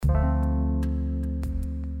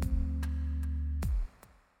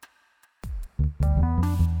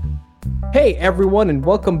Hey everyone, and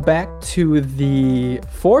welcome back to the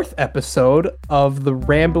fourth episode of the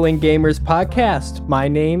Rambling Gamers podcast. My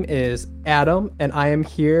name is Adam, and I am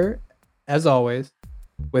here, as always,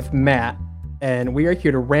 with Matt. And we are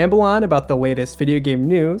here to ramble on about the latest video game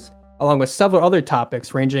news, along with several other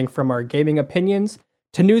topics ranging from our gaming opinions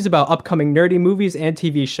to news about upcoming nerdy movies and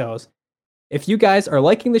TV shows. If you guys are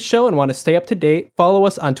liking the show and want to stay up to date, follow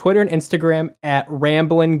us on Twitter and Instagram at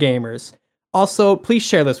Ramblin' Gamers. Also, please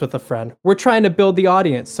share this with a friend. We're trying to build the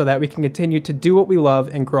audience so that we can continue to do what we love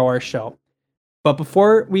and grow our show. But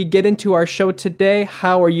before we get into our show today,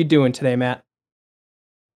 how are you doing today, Matt?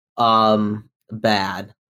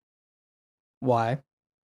 Bad. Why?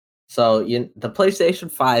 So the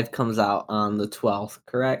PlayStation 5 comes out on the 12th,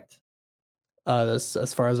 correct?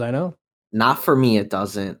 As far as I know. Not for me, it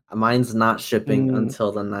doesn't. Mine's not shipping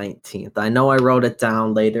until the 19th. I know I wrote it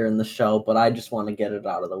down later in the show, but I just want to get it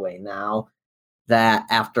out of the way now. That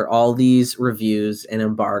after all these reviews and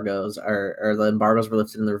embargoes, or the embargoes were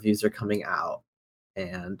lifted and the reviews are coming out,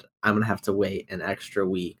 and I'm going to have to wait an extra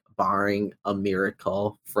week, barring a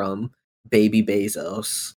miracle from baby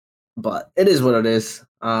Bezos. But it is what it is.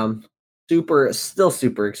 Still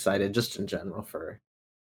super excited just in general for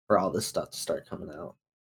all this stuff to start coming out.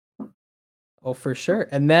 Oh, for sure.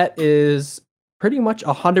 And that is pretty much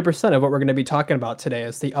 100% of what we're going to be talking about today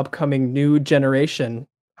is the upcoming new generation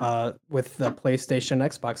with the PlayStation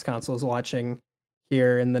Xbox consoles launching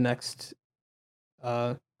here in the next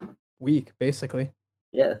week, basically.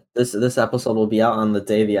 Yeah, this episode will be out on the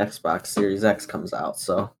day the Xbox Series X comes out,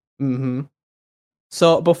 so.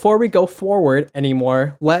 So before we go forward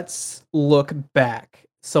anymore, let's look back.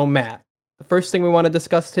 So Matt, the first thing we want to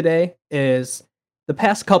discuss today is the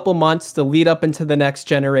past couple months, the lead up into the next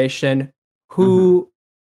generation. Who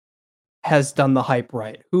has done the hype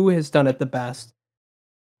right? Who has done it the best?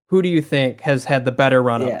 Who do you think has had the better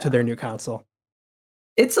run up to their new console?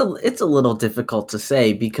 It's a little difficult to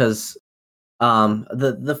say because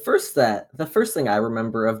the first thing I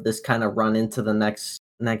remember of this kind of run into the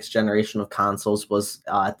next generation of consoles was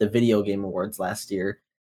at the Video Game Awards last year,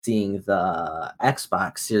 seeing the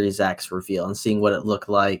Xbox Series X reveal and seeing what it looked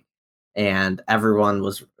like, and everyone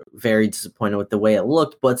was very disappointed with the way it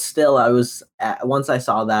looked. But still, once I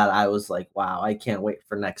saw that, I was like, wow, I can't wait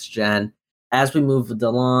for next gen. As we moved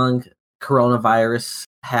along, coronavirus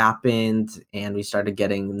happened, and we started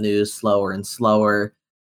getting news slower and slower.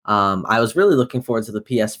 I was really looking forward to the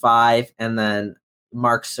PS5, and then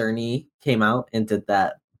Mark Cerny came out and did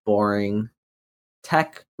that boring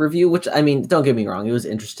tech review, which, I mean, don't get me wrong, it was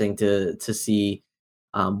interesting to see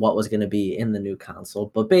what was going to be in the new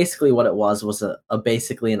console. But basically what it was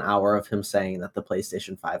basically an hour of him saying that the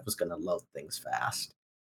PlayStation 5 was going to load things fast.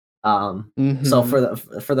 So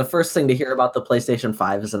for the first thing to hear about the PlayStation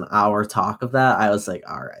 5 is an hour talk of that, I was like,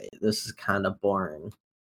 all right, this is kind of boring.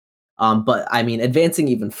 But I mean, advancing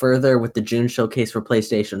even further with the June showcase for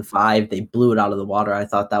PlayStation 5, they blew it out of the water. I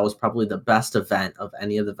thought that was probably the best event of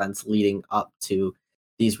any of the events leading up to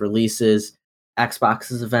these releases.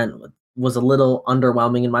 Xbox's event was a little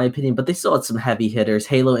underwhelming in my opinion, but they still had some heavy hitters.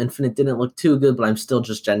 Halo Infinite didn't look too good, but I'm still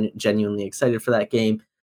just genuinely excited for that game.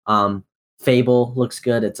 Fable looks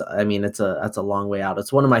good. It's a long way out.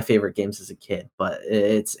 It's one of my favorite games as a kid, but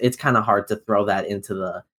it's kind of hard to throw that into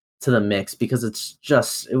the mix because it's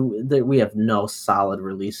just we have no solid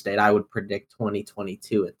release date. I would predict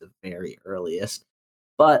 2022 at the very earliest,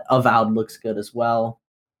 but Avowed looks good as well.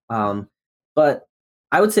 But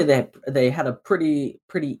I would say they had a pretty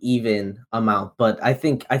even amount, but I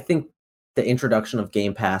think the introduction of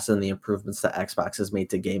Game Pass and the improvements that Xbox has made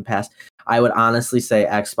to Game Pass, I would honestly say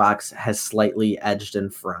Xbox has slightly edged in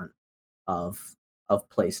front of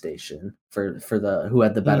PlayStation for the who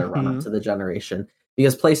had the better run up to the generation,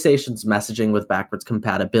 because PlayStation's messaging with backwards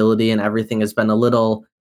compatibility and everything has been a little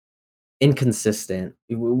inconsistent.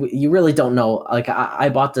 You really don't know. Like I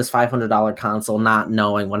bought this $500 console not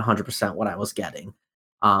knowing 100% what I was getting.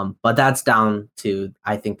 But that's down to,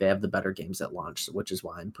 I think they have the better games at launch, which is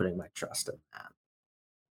why I'm putting my trust in that.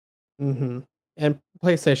 And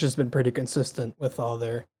PlayStation's been pretty consistent with all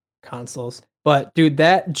their consoles. But dude,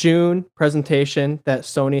 that June presentation that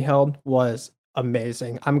Sony held was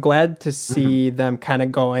amazing. I'm glad to see them kind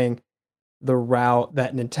of going the route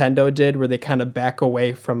that Nintendo did, where they kind of back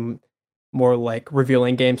away from more like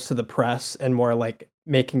revealing games to the press and more like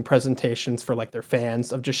making presentations for like their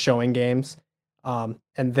fans of just showing games. And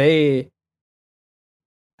I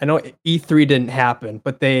know E3 didn't happen,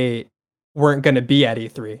 but they weren't going to be at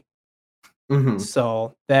E3.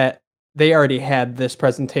 So that they already had this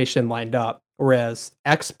presentation lined up, whereas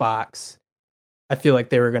Xbox, I feel like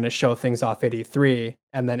they were going to show things off at E3,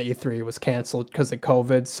 and then E3 was canceled because of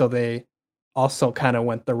COVID. So they also kind of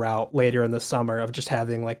went the route later in the summer of just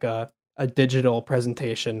having like a digital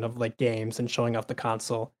presentation of like games and showing off the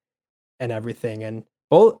console and everything. And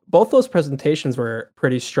both those presentations were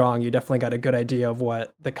pretty strong. You definitely got a good idea of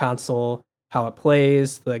what the console, how it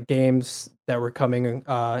plays, the games that were coming in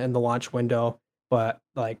the launch window. But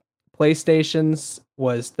like PlayStation's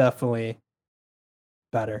was definitely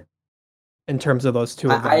better in terms of those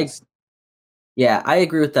two I events. Yeah, I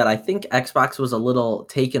agree with that. I think Xbox was a little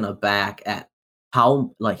taken aback at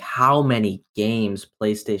how many games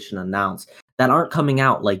PlayStation announced that aren't coming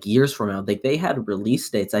out like years from now. They had release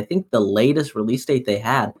dates. I think the latest release date they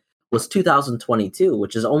had was 2022,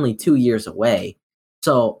 which is only 2 years away.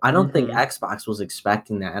 So, I don't think Hmm. Xbox was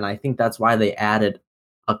expecting that, and I think that's why they added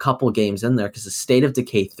a couple games in there because the State of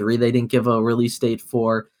Decay 3 they didn't give a release date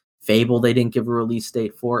for, Fable they didn't give a release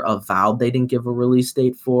date for, Avowed they didn't give a release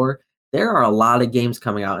date for. There are a lot of games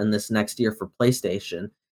coming out in this next year for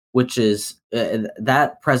PlayStation, which is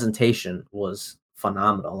that presentation was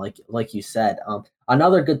phenomenal. Like you said,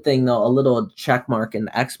 another good thing though, a little check mark in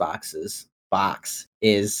Xbox's box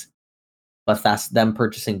is Bethesda, them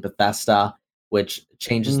purchasing Bethesda, which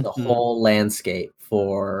changes the Hmm. whole landscape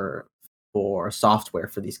for software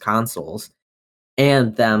for these consoles,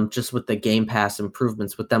 and them just with the Game Pass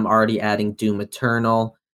improvements, with them already adding Doom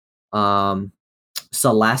Eternal, um,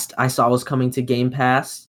 Celeste I saw was coming to Game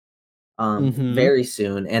Pass Hmm. very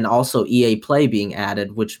soon, and also EA Play being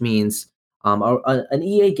added, which means an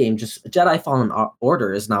EA game, just Jedi Fallen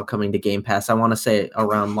Order, is now coming to Game Pass. I want to say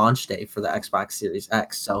around launch day for the Xbox Series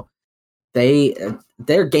X. So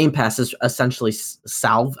their Game Pass is essentially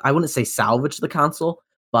I wouldn't say salvage the console,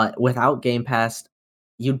 but without Game Pass,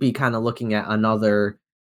 you'd be kind of looking at another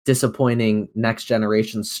disappointing next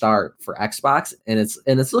generation start for Xbox, and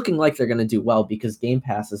it's looking like they're going to do well because Game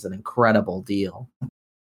Pass is an incredible deal.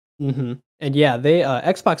 Hmm. And yeah, they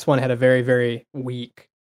Xbox One had a very very weak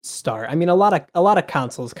start. I mean, a lot of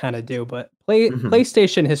consoles kind of do, but Mhm,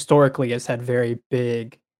 PlayStation historically has had very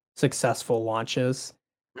big successful launches.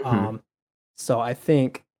 mhm. Um, so I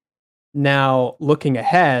think now looking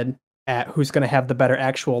ahead at who's going to have the better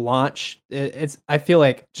actual launch, it's I feel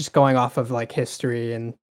like just going off of like history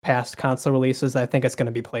and past console releases, I think it's going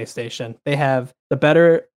to be PlayStation. They have the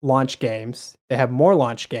better launch games. They have more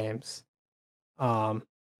launch games. Um,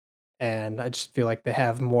 and I just feel like they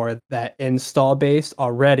have more of that install base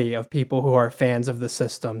already of people who are fans of the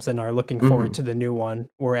systems and are looking forward Mhm. to the new one.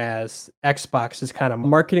 Whereas Xbox is kind of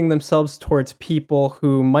marketing themselves towards people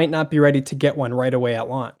who might not be ready to get one right away at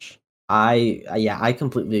launch. Yeah, I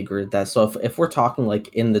completely agree with that. So if we're talking like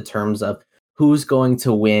in the terms of who's going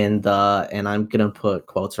to win the, and I'm gonna put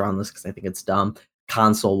quotes around this because I think it's dumb,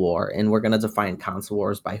 console war, and we're gonna define console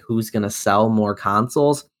wars by who's gonna sell more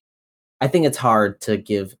consoles. I think it's hard to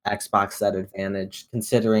give Xbox that advantage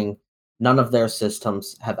considering none of their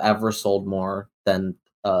systems have ever sold more than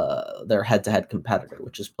their head-to-head competitor,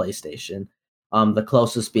 which is PlayStation. The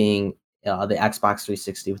closest being the Xbox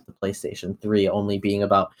 360 with the PlayStation 3 only being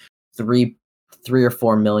about three 3 or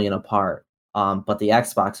 4 million apart. But the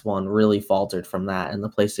Xbox One really faltered from that, and the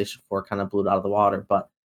PlayStation 4 kind of blew it out of the water. But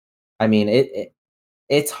I mean,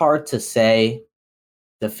 it's hard to say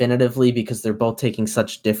definitively because they're both taking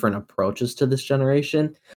such different approaches to this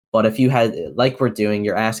generation. But if you had, like we're doing,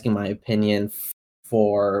 you're asking my opinion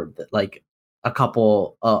for like a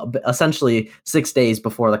couple, essentially 6 days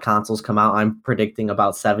before the consoles come out. I'm predicting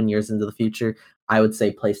about 7 years into the future. I would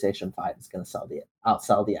say PlayStation 5 is going to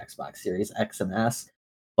outsell the Xbox Series X and S.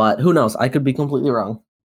 But who knows? I could be completely wrong.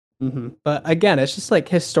 But again, it's just like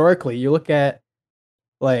historically, you look at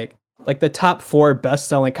like the top four best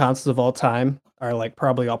selling consoles of all time are like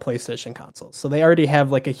probably all PlayStation consoles. So they already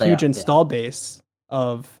have like a They huge are, yeah. install base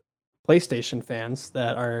of PlayStation fans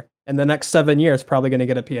that are in the next 7 years probably going to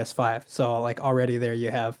get a PS5. So like already there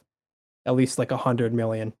you have at least like 100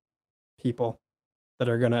 million people that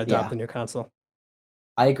are going to adopt Yeah. the new console.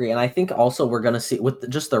 I agree, and I think also we're gonna see with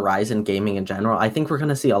just the rise in gaming in general, I think we're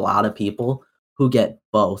gonna see a lot of people who get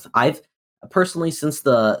both. I've personally since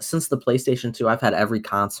the PlayStation 2, I've had every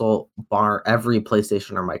console bar every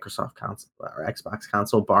PlayStation or Microsoft console or Xbox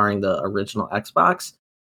console barring the original Xbox.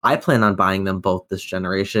 I plan on buying them both this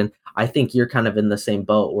generation. I think you're kind of in the same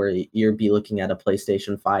boat where you'll be looking at a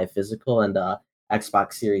PlayStation 5 physical and a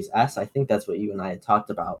Xbox Series S. I think that's what you and I had talked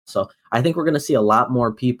about. So I think we're gonna see a lot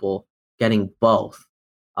more people getting both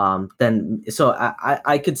then so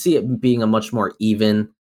I could see it being a much more even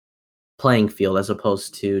playing field as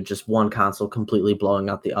opposed to just one console completely blowing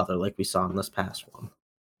out the other like we saw in this past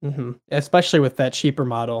one. Especially with that cheaper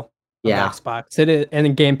model of Yeah. Xbox. It is, and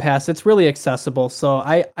in Game Pass, it's really accessible. So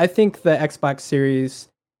I think the Xbox Series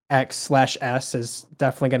X/S is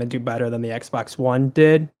definitely going to do better than the Xbox One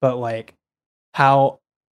did, but like how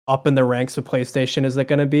up in the ranks of PlayStation is it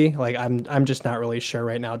going to be? Like I'm just not really sure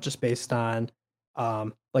right now, just based on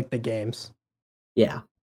like the games. Yeah.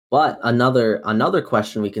 But another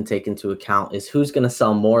question we can take into account is who's going to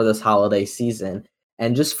sell more this holiday season.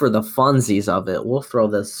 And just for the funsies of it, we'll throw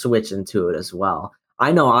the Switch into it as well.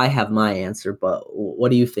 I know I have my answer, but what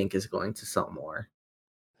do you think is going to sell more?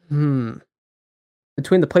 Hmm.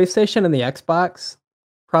 Between the PlayStation and the Xbox,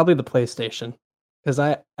 probably the PlayStation, because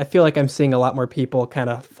I feel like I'm seeing a lot more people kind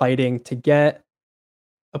of fighting to get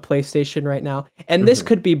a PlayStation right now, and this Mhm.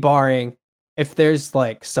 could be barring if there's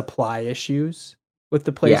like supply issues with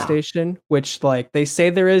the Yeah. PlayStation, which like they say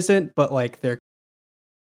there isn't, but like there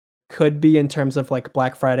could be in terms of like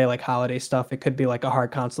Black Friday, like holiday stuff. It could be like a hard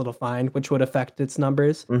console to find, which would affect its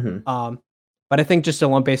numbers. Mhm. Um, but I think just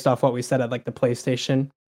alone based off what we said, I'd like the PlayStation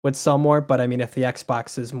would sell more. But I mean, if the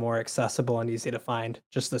Xbox is more accessible and easy to find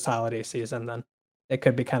just this holiday season, then it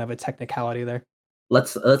could be kind of a technicality there.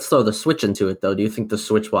 Let's throw the Switch into it though. Do you think the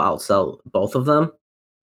Switch will outsell both of them?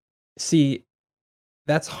 See,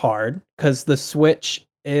 that's hard because the Switch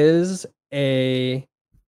is a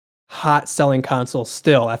hot selling console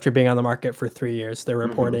still after being on the market for 3 years. They're Mhm.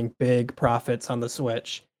 reporting big profits on the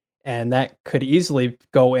Switch, and that could easily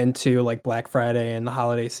go into, like, Black Friday and the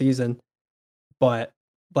holiday season, but,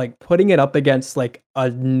 like, putting it up against, like, a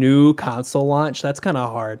new console launch, that's kinda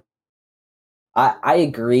hard. I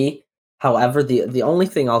agree. However, the only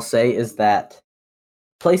thing I'll say is that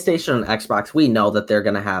PlayStation and Xbox, we know that they're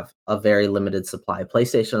going to have a very limited supply.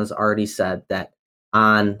 PlayStation has already said that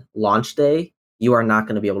on launch day, you are not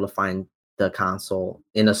going to be able to find the console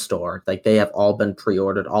in a store. Like they have all been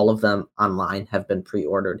pre-ordered. All of them online have been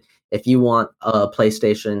pre-ordered. If you want a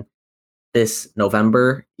PlayStation this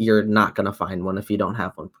November, you're not going to find one if you don't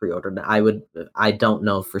have one pre-ordered. I don't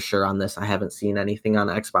know for sure on this. I haven't seen anything on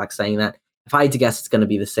Xbox saying that. If I had to guess, it's going to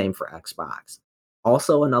be the same for Xbox.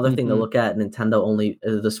 Also, another thing to Mhm. look at, Nintendo only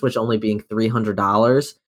the Switch only being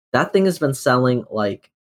 $300. That thing has been selling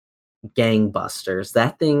like gangbusters.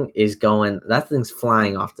 That thing's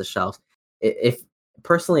flying off the shelves. If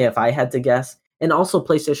personally, if I had to guess, and also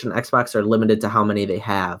PlayStation, Xbox are limited to how many they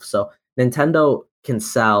have. So Nintendo can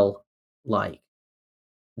sell like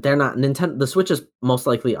they're not Nintendo. The Switches most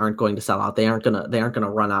likely aren't going to sell out. They aren't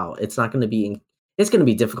gonna run out. It's gonna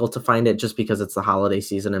be difficult to find it just because it's the holiday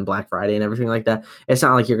season and Black Friday and everything like that. It's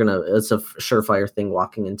not like it's a surefire thing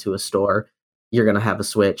walking into a store. You're gonna have a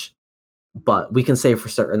Switch, but we can say for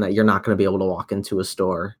certain that you're not gonna be able to walk into a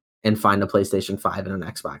store and find a PlayStation 5 and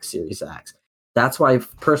an Xbox Series X. That's why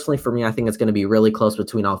personally for me, I think it's gonna be really close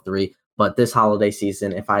between all three. But this holiday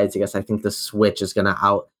season, if I had to guess, I think the Switch is gonna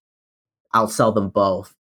outsell them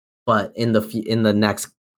both. But in the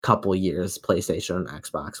next couple years, PlayStation and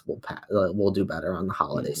Xbox will do better on the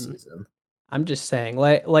holiday Mhm. season. I'm just saying,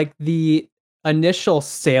 like, the initial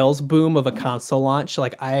sales boom of a console launch,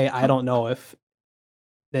 like, I don't know if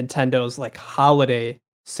Nintendo's, like, holiday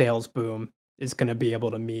sales boom is gonna be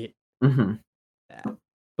able to meet Mhm. that.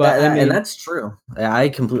 But, And that's true. Yeah, I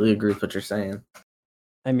completely agree with what you're saying.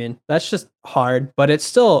 I mean, that's just hard, but it's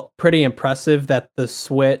still pretty impressive that the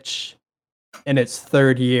Switch in its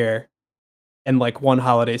 3rd year in, like, one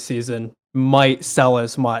holiday season might sell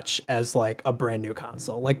as much as, like, a brand new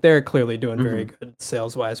console. Like, they're clearly doing very Mhm. good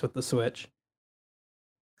sales-wise with the Switch.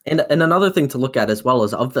 And another thing to look at as well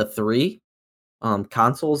is of the 3,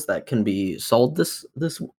 consoles that can be sold this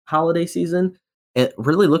holiday season, it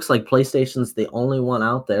really looks like PlayStation's the only one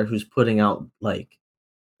out there who's putting out, like,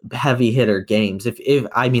 heavy hitter games. If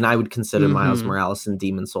I mean, I would consider Miles Mhm. Morales and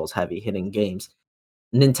Demon's Souls heavy hitting games.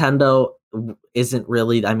 Nintendo isn't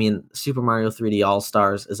really. I mean, Super Mario 3D All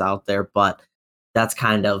Stars is out there, but that's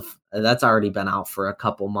already been out for a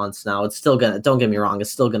couple months now. It's still gonna. Don't get me wrong,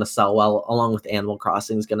 it's still gonna sell well. Along with Animal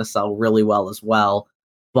Crossing, is gonna sell really well as well.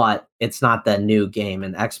 But it's not that new game.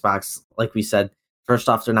 And Xbox, like we said, first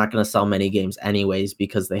off, they're not gonna sell many games anyways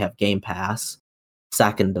because they have Game Pass.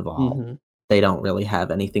 Second of all, Mhm. they don't really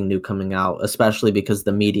have anything new coming out, especially because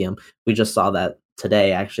the medium. We just saw that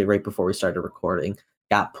today, actually, right before we started recording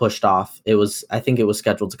got pushed off. I think it was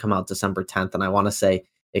scheduled to come out December 10th, and I want to say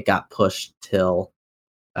it got pushed till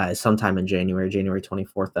sometime in January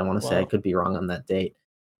 24th. I want to say I Wow. could be wrong on that date.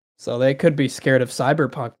 So they could be scared of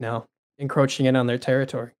Cyberpunk now, encroaching in on their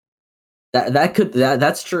territory.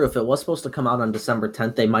 That's true. If it was supposed to come out on December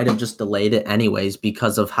 10th, they might have just delayed it anyways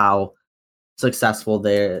because of how successful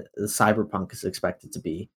the Cyberpunk is expected to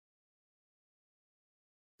be.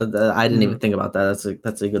 I didn't even Mhm. think about that.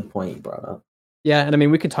 That's a good point you brought up. Yeah, and I mean,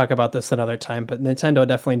 we could talk about this another time, but Nintendo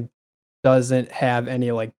definitely doesn't have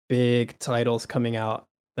any, like, big titles coming out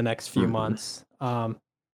the next few Mhm. months.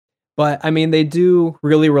 But I mean, they do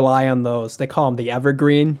really rely on those. They call them the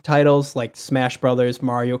evergreen titles, like Smash Brothers,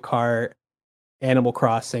 Mario Kart, Animal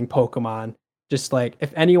Crossing, Pokemon. Just like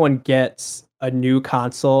if anyone gets a new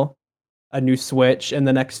console, a new Switch in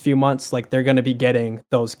the next few months, like they're going to be getting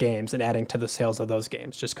those games and adding to the sales of those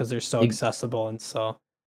games just because they're so Ex- accessible and so.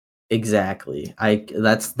 Exactly.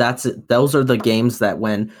 That's it. Those are the games that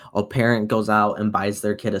when a parent goes out and buys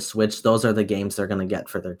their kid a Switch, those are the games they're gonna get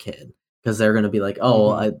for their kid because they're gonna be like,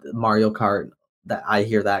 "Oh, Hmm. Mario Kart." That I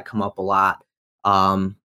hear that come up a lot.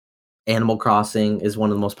 Um, Animal Crossing is one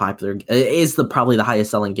of the most popular. It is the probably the highest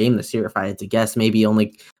selling game this year, if I had to guess. Maybe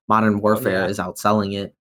only Modern Oh Warfare yeah. is outselling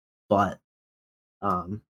it, but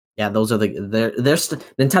um, yeah, those are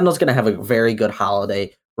Nintendo's gonna have a very good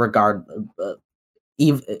holiday, regard uh,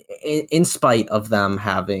 in spite of them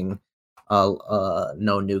having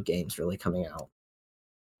no new games really coming out.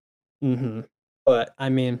 Hmm. But I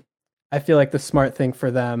mean, I feel like the smart thing for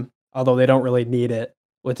them, although they don't really need it,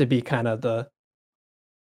 would to be kind of the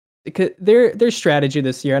because their strategy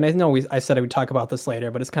this year, and I know I said I would talk about this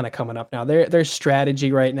later, but it's kind of coming up now. Their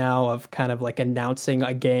strategy right now of kind of like announcing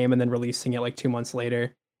a game and then releasing it like 2 months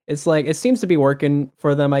later. It's like it seems to be working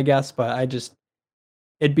for them, I guess. But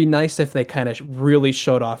it'd be nice if they kind of really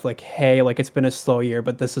showed off, like, hey, like it's been a slow year,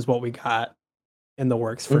 but this is what we got in the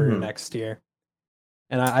works for Mhm. next year.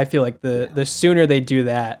 And I feel like Yeah, the sooner they do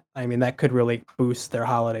that, I mean, that could really boost their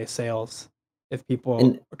holiday sales. If people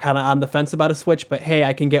and are kind of on the fence about a Switch, but hey,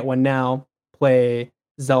 I can get one now, play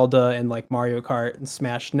Zelda and like Mario Kart and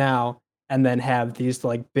Smash now, and then have these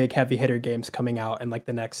like big heavy hitter games coming out in like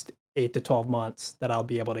the next 8 to 12 months that I'll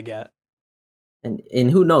be able to get. and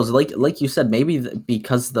who knows? Like you said, maybe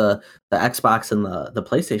because the Xbox and the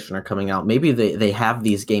PlayStation are coming out, maybe they have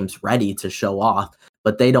these games ready to show off,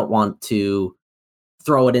 but they don't want to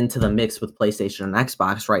throw it into the mix with PlayStation and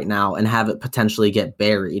Xbox right now and have it potentially get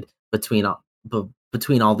buried between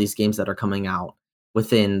all these games that are coming out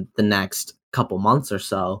within the next couple months or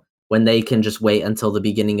so, when they can just wait until the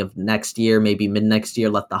beginning of next year, maybe mid next year,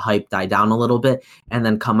 let the hype die down a little bit, and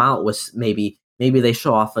then come out with maybe they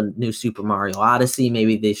show off a new Super Mario Odyssey,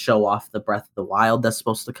 maybe they show off the Breath of the Wild that's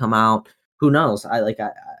supposed to come out. Who knows?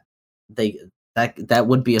 They that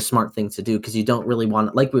would be a smart thing to do because you don't really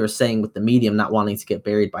want, like we were saying with the medium not wanting to get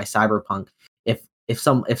buried by Cyberpunk. If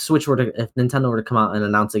Nintendo were to come out and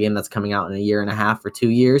announce a game that's coming out in a year and a half or 2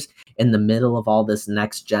 years in the middle of all this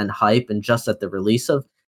next gen hype and just at the release of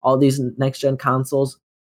all these next gen consoles,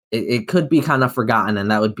 it could be kind of forgotten, and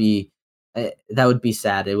that would be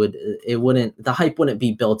sad. It wouldn't the hype wouldn't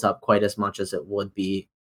be built up quite as much as it would be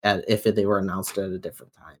if they were announced at a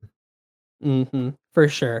different time. For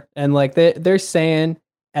sure. And like they're saying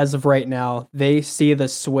as of right now, they see the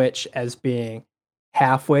Switch as being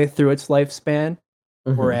halfway through its lifespan,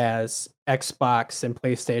 Hmm. whereas Xbox and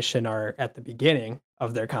PlayStation are at the beginning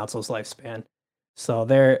of their console's lifespan. So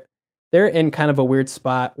they're in kind of a weird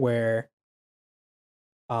spot where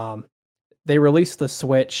um they released the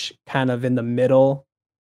Switch kind of in the middle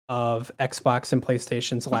of Xbox and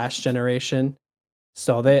PlayStation's last generation.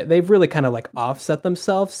 So they've really kind of like offset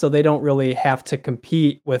themselves so they don't really have to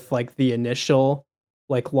compete with like the initial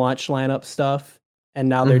like launch lineup stuff. And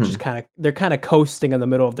now Hmm. they're kind of coasting in the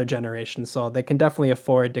middle of their generation. So they can definitely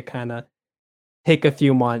afford to kind of take a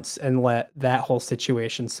few months and let that whole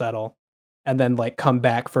situation settle and then like come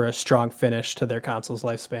back for a strong finish to their console's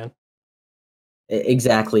lifespan.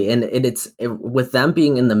 Exactly, and with them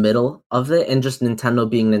being in the middle of it, and just Nintendo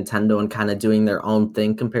being Nintendo and kind of doing their own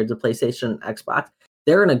thing compared to PlayStation and Xbox,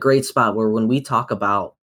 they're in a great spot where when we talk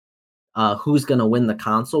about who's going to win the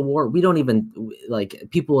console war, we don't even like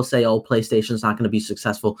people will say, "Oh, PlayStation's not going to be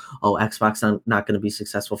successful. Oh, Xbox not going to be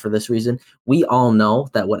successful for this reason." We all know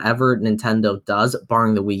that whatever Nintendo does,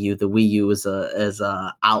 barring the Wii U is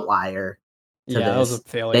a outlier to Yeah, that was a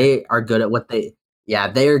this. failure. They are good at what they Yeah,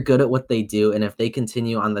 they are good at what they do, and if they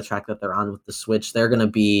continue on the track that they're on with the Switch, they're going to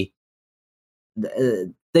be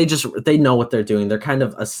they know what they're doing. They're kind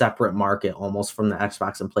of a separate market almost from the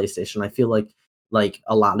Xbox and PlayStation. I feel like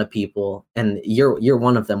a lot of people, and you're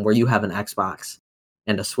one of them, where you have an Xbox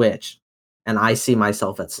and a Switch, and I see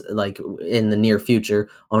myself as like in the near future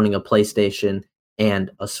owning a PlayStation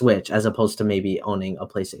and a Switch as opposed to maybe owning a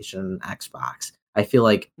PlayStation and Xbox. I feel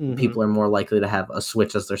like Mhm. people are more likely to have a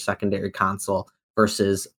Switch as their secondary console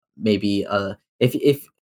versus maybe if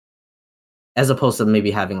as opposed to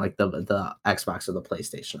maybe having like the Xbox or the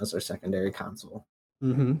PlayStation as their secondary console.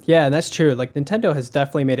 Yeah, and that's true. Like Nintendo has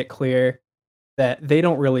definitely made it clear that they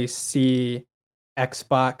don't really see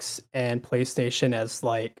Xbox and PlayStation as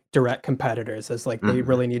like direct competitors, as like they Mhm.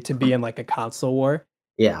 really need to be in like a console war.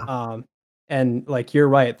 Yeah. And like you're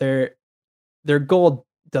right, their goal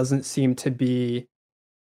doesn't seem to be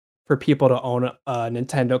for people to own a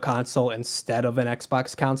Nintendo console instead of an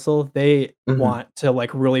Xbox console. They Mhm. want to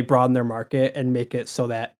like really broaden their market and make it so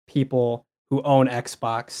that people who own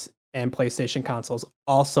Xbox and PlayStation consoles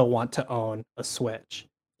also want to own a Switch.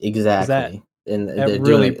 Because Exactly, and that they're really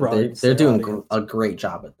doing they're broadens they're their doing audience. a great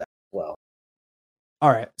job at that as well.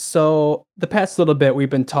 All right. So the past little bit, we've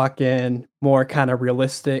been talking more kind of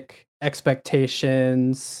realistic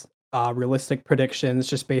expectations, realistic predictions,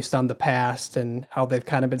 just based on the past and how they've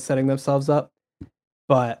kind of been setting themselves up.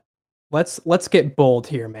 But let's get bold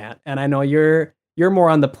here, Matt. And I know you're more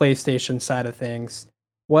on the PlayStation side of things.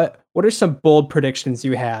 What are some bold predictions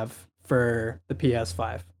you have for the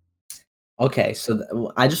PS5? Okay,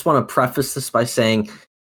 so I just want to preface this by saying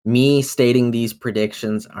me stating these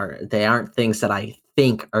predictions aren't things that I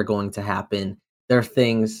think are going to happen. They're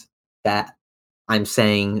things that I'm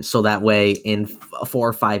saying so that way in 4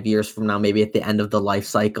 or 5 years from now, maybe at the end of the life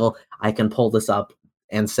cycle, I can pull this up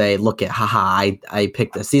and say, look at haha, I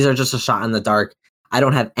picked this. These are just a shot in the dark. I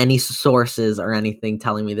don't have any sources or anything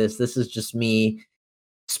telling me this. This is just me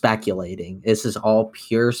speculating. This is all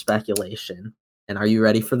pure speculation. And are you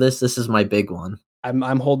ready for this? This is my big one.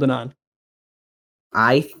 I'm holding on.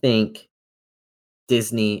 I think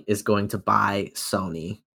Disney is going to buy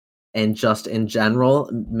Sony, and just in general,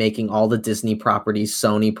 making all the Disney properties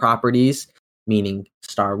Sony properties, meaning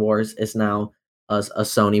Star Wars is now a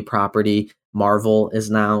Sony property. Marvel is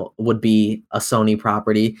now would be a Sony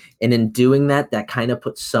property. And in doing that, that kind of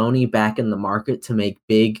puts Sony back in the market to make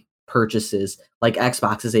big purchases like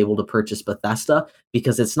Xbox is able to purchase Bethesda,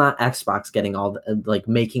 because it's not Xbox getting all like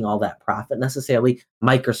making all that profit necessarily.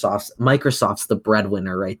 Microsoft's the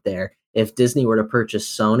breadwinner right there. If Disney were to purchase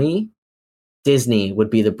Sony, Disney would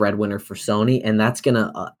be the breadwinner for Sony, and that's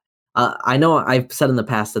gonna. I know I've said in the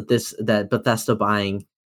past that Bethesda buying,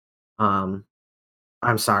 um,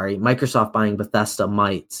 I'm sorry, Microsoft buying Bethesda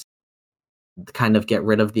might kind of get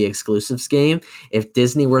rid of the exclusives game. If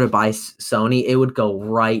Disney were to buy Sony, it would go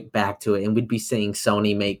right back to it, and we'd be seeing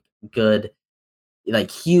Sony make good,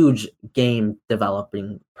 like huge game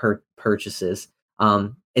developing purchases.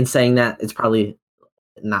 In saying that, it's probably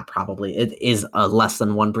not probably. It is a less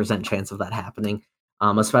than 1% chance of that happening.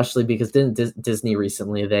 Especially because didn't Disney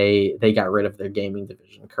recently they got rid of their gaming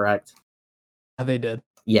division, correct? Yeah, they did.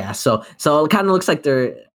 Yeah, so it kind of looks like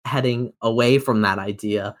they're heading away from that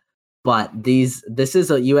idea. But this is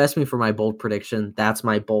a you asked me for my bold prediction. That's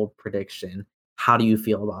my bold prediction. How do you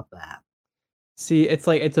feel about that? See, it's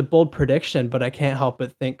like it's a bold prediction, but I can't help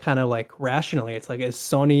but think kind of like rationally. It's like, is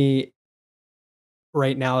Sony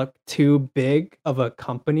right now too big of a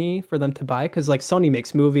company for them to buy? Because like Sony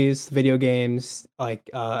makes movies, video games, like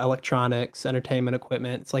electronics, entertainment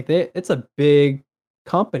equipment. It's like it's a big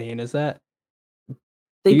company, and is that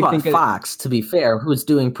They do you bought think it? Fox, to be fair, who's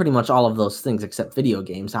doing pretty much all of those things except video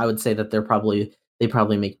games. I would say that they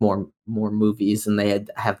probably make more movies, and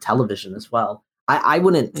have television as well. I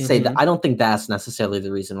wouldn't say that. Hmm. I don't think that's necessarily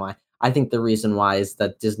the reason why. I think the reason why is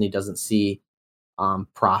that Disney doesn't see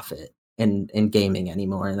profit in gaming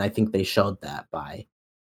anymore, and I think they showed that by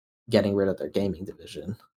getting rid of their gaming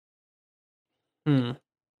division. Hmm.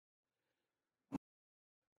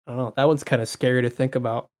 I don't know. That one's kind of scary to think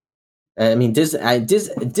about. I mean,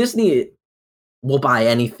 Disney will buy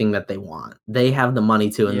anything that they want. They have the money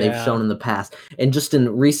to, and they've Yeah. shown in the past. And just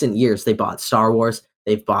in recent years, they bought Star Wars,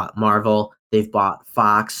 they've bought Marvel, they've bought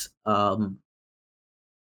Fox.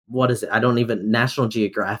 What is it? I don't even National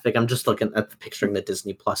Geographic. I'm just looking at picturing the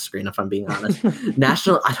Disney Plus screen. If I'm being honest,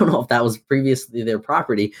 National. I don't know if that was previously their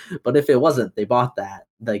property, but if it wasn't, they bought that.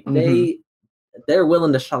 Like Hmm. they're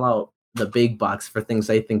willing to shell out the big bucks for things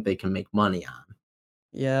they think they can make money on.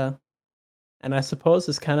 Yeah. And I suppose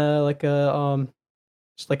it's kind of like a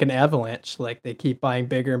just like an avalanche. Like they keep buying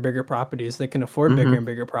bigger and bigger properties. They can afford bigger Hmm. and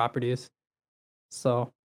bigger properties.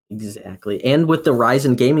 So, Exactly. And with the rise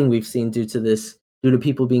in gaming we've seen due to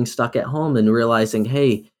people being stuck at home and realizing,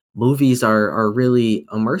 hey, movies are really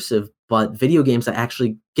immersive, but video games I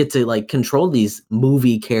actually get to like control these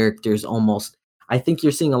movie characters almost. I think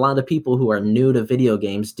you're seeing a lot of people who are new to video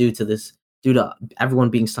games due to everyone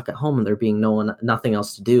being stuck at home and there being nothing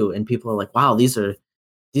else to do. And people are like, wow, these are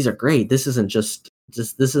great. This isn't just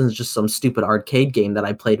some stupid arcade game that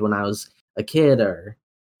I played when I was a kid or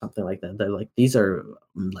something like that. They're like these are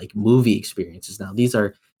like movie experiences now. These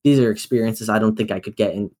are experiences I don't think I could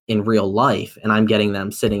get in real life, and I'm getting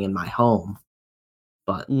them sitting in my home.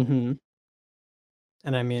 But mhm.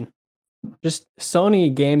 And I mean, just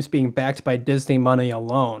Sony games being backed by Disney money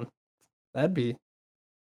alone, that'd be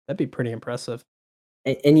that'd be pretty impressive.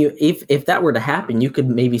 And you, if that were to happen, you could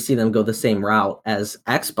maybe see them go the same route as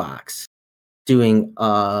Xbox, doing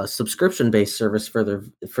a subscription-based service for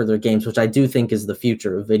their games, which I do think is the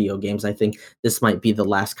future of video games. I think this might be the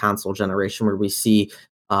last console generation where we see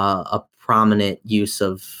a prominent use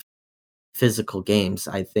of physical games.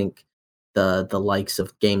 I think the likes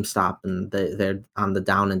of GameStop and they're on the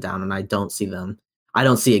down and down, and I don't see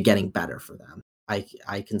it getting better for them. I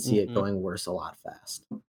can see it going worse a lot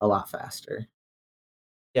faster.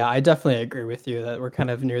 Yeah, I definitely agree with you that we're kind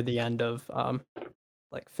of near the end of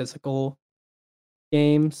like physical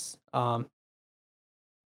games.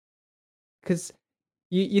 Because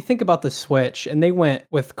you think about the Switch, and they went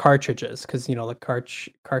with cartridges because the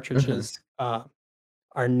cartridges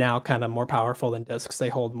are now kind of more powerful than discs. They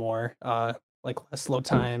hold more, like less load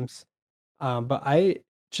times. But I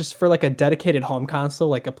just for like a dedicated home console,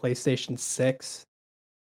 like a PlayStation 6,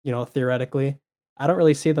 theoretically, I don't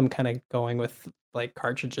really see them kind of going with like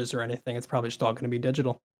cartridges or anything. It's probably just all going to be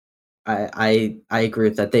digital. I agree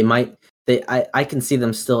with that. I can see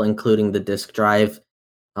them still including the disc drive,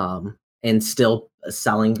 and still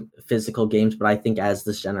selling physical games. But I think as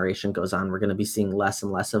this generation goes on, we're going to be seeing less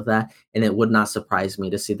and less of that. And it would not surprise me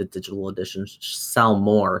to see the digital editions sell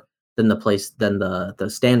more than the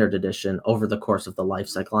standard edition over the course of the life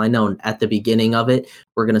cycle. I know at the beginning of it,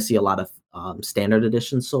 we're going to see a lot of standard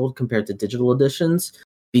editions sold compared to digital editions,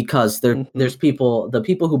 because there's the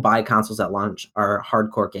people who buy consoles at launch are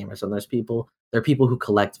hardcore gamers, and there are people who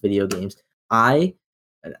collect video games. I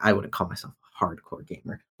wouldn't call myself a hardcore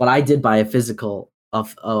gamer, but I did buy a physical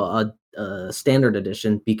of a standard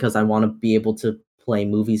edition because I want to be able to play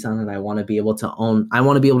movies on it. I want to be able to own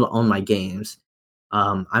my games.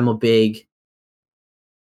 I'm a big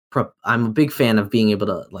fan of being able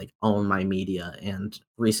to like own my media, and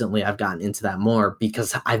recently I've gotten into that more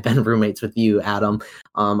because I've been roommates with you, Adam.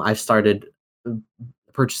 I've started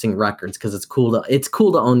purchasing records because it's cool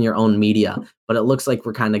to own your own media, but it looks like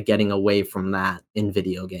we're kind of getting away from that in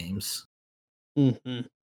video games. hmm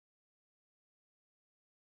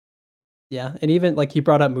Yeah, and even like you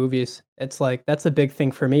brought up movies, it's like that's a big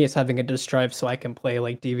thing for me is having a disc drive so I can play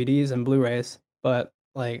like DVDs and Blu-rays. But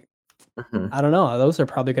like Mhm. I don't know, those are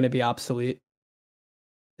probably going to be obsolete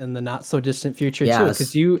in the not so distant future too,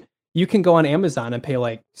 because Yes. you can go on Amazon and pay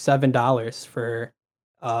like $7 for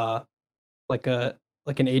uh like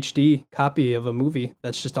an HD copy of a movie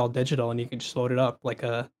that's just all digital, and you can just load it up like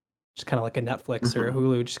a just kind of like a Netflix or a Mhm.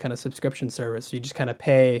 Hulu, just kind of subscription service. You just kind of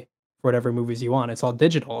pay for whatever movies you want. It's all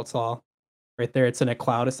digital. It's all right there. It's in a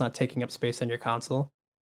cloud. It's not taking up space on your console.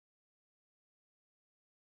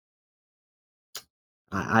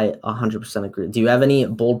 I 100% agree. Do you have any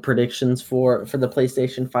bold predictions for the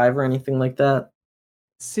PlayStation 5 or anything like that?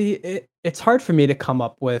 See, it's hard for me to come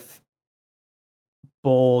up with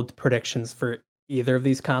bold predictions for either of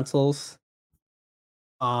these consoles.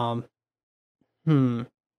 Um, hmm.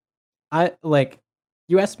 I like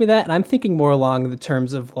you asked me that, and I'm thinking more along the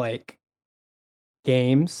terms of like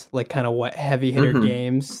games, like kind of what heavy hitter Mhm.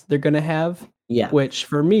 games they're gonna have. Yeah. Which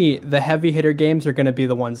for me, the heavy hitter games are gonna be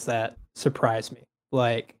the ones that surprise me.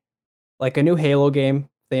 Like a new Halo game,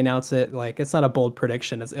 they announce it. Like it's not a bold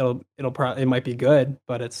prediction. It'll probably it might be good,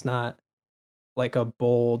 but it's not like a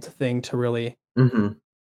bold thing to really Mhm.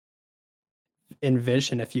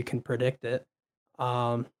 envision if you can predict it.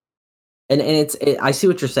 Um, I see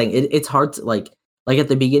what you're saying. It's hard to like at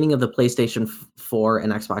the beginning of the PlayStation 4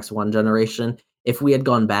 and Xbox One generation, if we had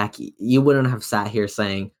gone back, you wouldn't have sat here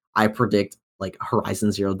saying, I predict like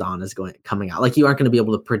Horizon Zero Dawn is coming out. Like you aren't going to be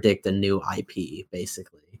able to predict a new IP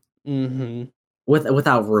basically. mhm.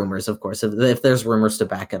 Without rumors, of course. If there's rumors to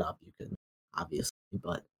back it up, you can obviously,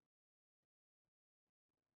 but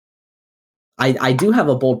I do have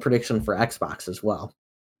a bold prediction for Xbox as well.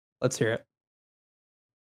 Let's hear it.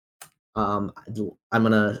 Um, I'm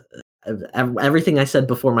gonna everything I said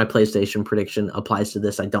before my PlayStation prediction applies to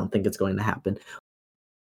this. I don't think it's going to happen.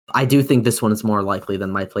 I do think this one is more likely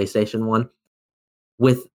than my PlayStation one.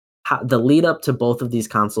 With the lead up to both of these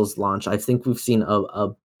consoles launch, I think we've seen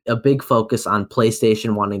a big focus on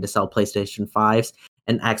PlayStation wanting to sell PlayStation 5s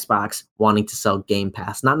and Xbox wanting to sell Game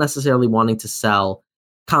Pass, not necessarily wanting to sell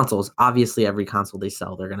consoles. Obviously, every console they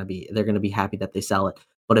sell, they're gonna be happy that they sell it.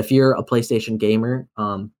 But if you're a PlayStation gamer,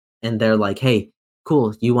 and they're like, "Hey,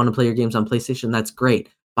 cool, you want to play your games on PlayStation? That's great.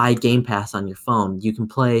 Buy Game Pass on your phone. You can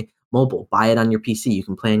play mobile. Buy it on your PC. You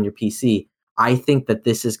can play on your PC." I think that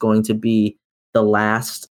this is going to be the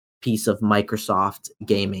last piece of Microsoft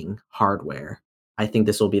gaming hardware. I think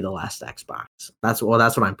this will be the last Xbox. That's what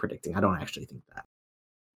I'm predicting. I don't actually think that.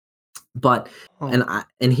 But Huh.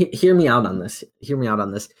 hear me out on this. Hear me out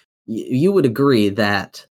on this. You would agree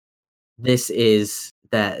that this is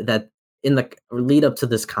that in the lead up to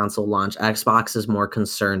this console launch, Xbox is more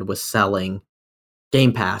concerned with selling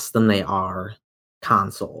Game Pass than they are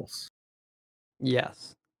consoles.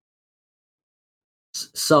 Yes.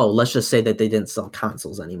 So let's just say that they didn't sell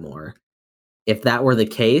consoles anymore. If that were the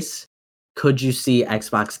case, could you see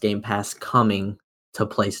Xbox Game Pass coming to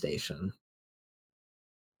PlayStation?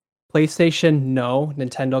 PlayStation, no.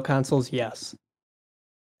 Nintendo consoles, yes.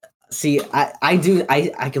 See,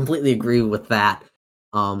 I completely agree with that.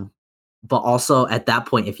 But also at that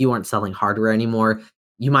point, if you aren't selling hardware anymore,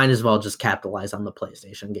 you might as well just capitalize on the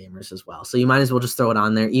PlayStation gamers as well. So you might as well just throw it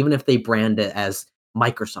on there, even if they brand it as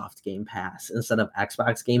Microsoft Game Pass instead of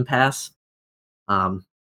Xbox Game Pass.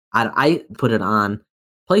 I put it on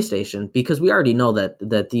PlayStation because we already know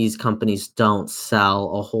that these companies don't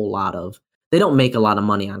sell a whole lot of. They don't make a lot of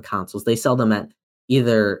money on consoles. They sell them at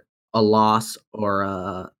either a loss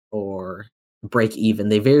or break even.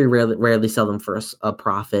 They very rarely sell them for a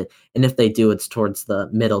profit, and if they do, it's towards the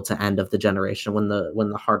middle to end of the generation when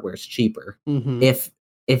the hardware is cheaper. Mm-hmm. If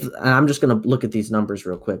and I'm just gonna look at these numbers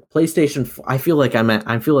real quick. PlayStation, I feel like I'm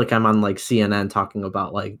on like CNN talking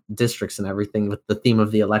about like districts and everything with the theme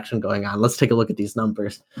of the election going on. Let's take a look at these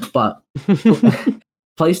numbers. But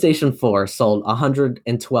PlayStation 4 sold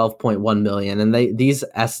 112.1 million, and these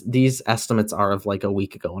estimates are of like a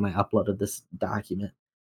week ago when I uploaded this document.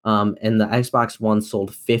 And the Xbox One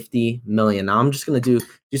sold 50 million. Now I'm just gonna do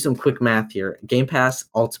some quick math here. Game Pass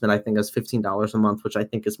Ultimate I think is $15 a month, which I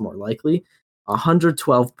think is more likely.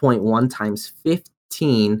 112.1 times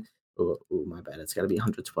 15. Oh, my bad. It's got to be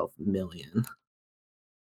 112 million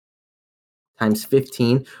times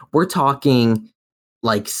 15. We're talking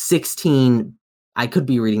like 16. I could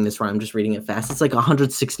be reading this wrong. I'm just reading it fast. It's like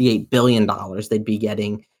 $168 billion they'd be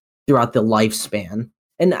getting throughout the lifespan.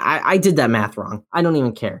 And I did that math wrong. I don't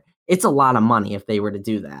even care. It's a lot of money if they were to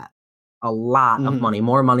do that. A lot of money.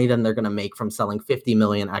 More money than they're going to make from selling 50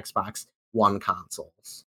 million Xbox One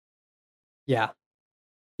consoles.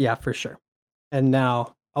 Yeah, for sure. And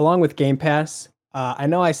now, along with Game Pass, I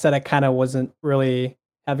know I said I kind of wasn't really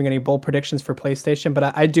having any bold predictions for PlayStation,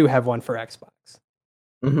 but I do have one for Xbox.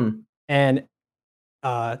 Mm-hmm. And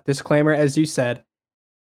disclaimer, as you said,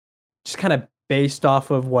 just kind of based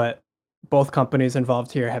off of what both companies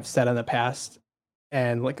involved here have said in the past,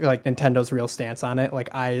 and like Nintendo's real stance on it. Like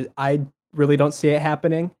I really don't see it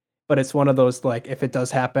happening, but it's one of those like if it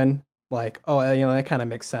does happen, like that kind of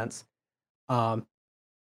makes sense.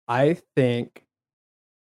 I think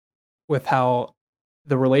with how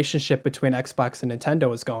the relationship between Xbox and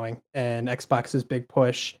Nintendo is going, and Xbox's big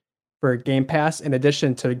push for Game Pass, in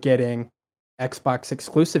addition to getting Xbox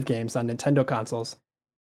exclusive games on Nintendo consoles,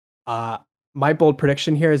 my bold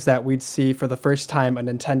prediction here is that we'd see for the first time a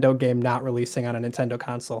Nintendo game not releasing on a Nintendo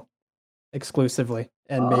console exclusively,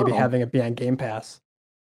 and maybe having it be on Game Pass.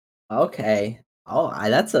 Okay. I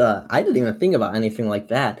didn't even think about anything like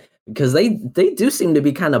that because they do seem to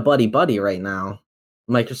be kind of buddy right now.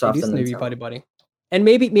 Microsoft and Maybe Nintendo. buddy, and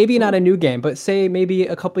maybe not a new game, but say maybe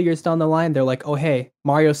a couple years down the line, they're like, oh hey,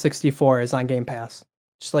 Mario 64 is on Game Pass.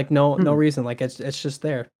 Just like no reason, like it's just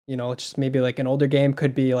there. It's just maybe like an older game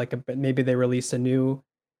could be like maybe they release a new.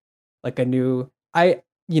 I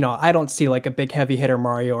don't see like a big heavy hitter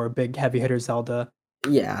Mario or a big heavy hitter Zelda.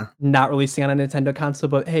 Yeah. Not releasing on a Nintendo console,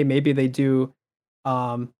 but hey, maybe they do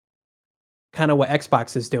kind of what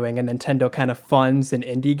Xbox is doing, and Nintendo kind of funds an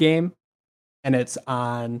indie game and it's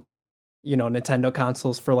on Nintendo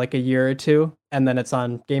consoles for like a year or two, and then it's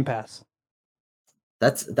on Game Pass.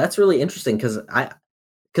 That's really interesting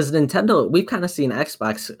because Nintendo, we've kind of seen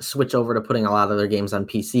Xbox switch over to putting a lot of their games on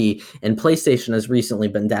PC, and PlayStation has recently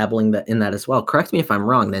been dabbling in that as well. Correct me if I'm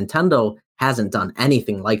wrong. Nintendo hasn't done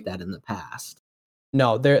anything like that in the past.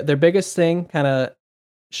 No, their biggest thing kind of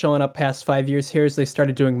showing up past 5 years here is they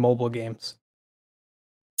started doing mobile games.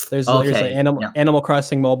 There's like Animal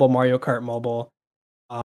Crossing mobile, Mario Kart mobile,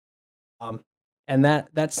 and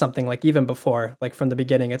that's something like even before, like from the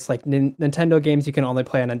beginning, it's like Nintendo games you can only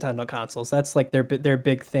play on Nintendo consoles. That's like their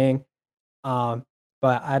big thing. But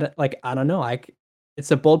I don't know.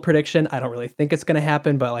 It's a bold prediction. I don't really think it's gonna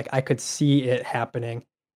happen, but like I could see it happening.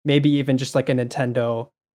 Maybe even just like a Nintendo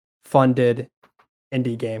funded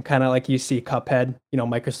indie game, kind of like you see Cuphead.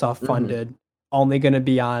 Microsoft funded, only gonna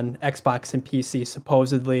be on Xbox and PC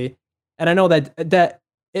supposedly. And I know that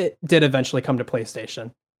it did eventually come to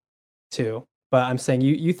PlayStation too. But I'm saying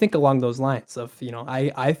you think along those lines of,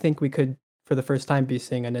 I think we could for the first time be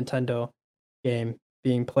seeing a Nintendo game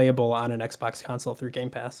being playable on an Xbox console through Game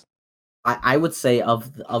Pass. I would say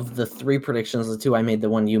of the three predictions, the two I made, the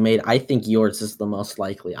one you made, I think yours is the most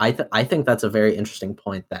likely. I think that's a very interesting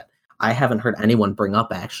point that I haven't heard anyone bring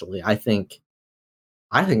up actually. I think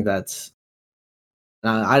I think that's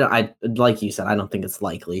I like you said, I don't think it's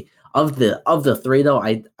likely. Of the three though,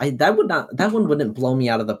 I that one wouldn't blow me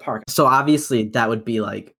out of the park. So obviously that would be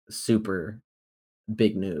like super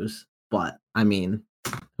big news. But I mean,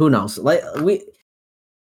 who knows? Like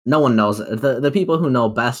no one knows. The people who know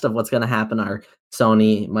best of what's going to happen are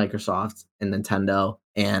Sony, Microsoft, and Nintendo,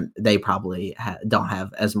 and they probably don't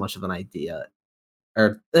have as much of an idea,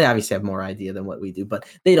 or they obviously have more idea than what we do, but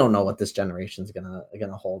they don't know what this generation is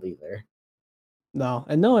gonna hold either. No,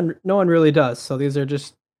 and no one really does. So these are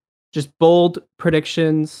just bold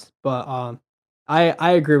predictions, but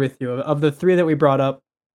I agree with you. Of the three that we brought up,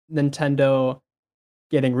 Nintendo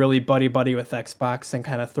getting really buddy buddy with Xbox and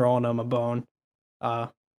kind of throwing them a bone, uh,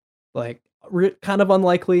 like kind of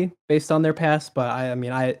unlikely based on their past. But I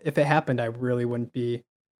mean, I if it happened, I really wouldn't be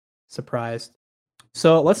surprised.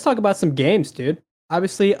 So let's talk about some games, dude.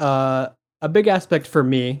 Obviously, a big aspect for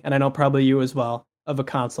me, and I know probably you as well, of a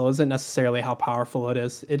console isn't necessarily how powerful it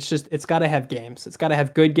is. It's just it's got to have games. It's got to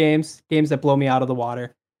have good games, games that blow me out of the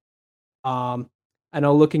water. Um, I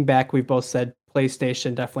know looking back, we've both said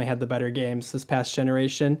PlayStation definitely had the better games this past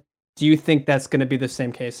generation. Do you think that's going to be the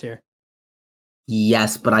same case here?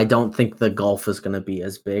 Yes, but I don't think the gulf is going to be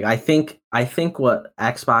as big. I think what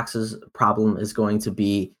Xbox's problem is going to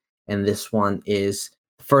be in this one is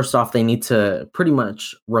first off they need to pretty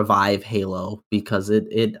much revive Halo because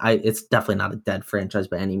it's definitely not a dead franchise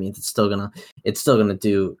by any means. It's still gonna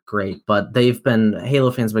do great, but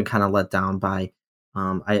Halo fans have been kind of let down by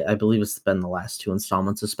I believe it's been the last two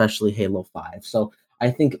installments, especially Halo 5. So I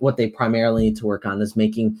think what they primarily need to work on is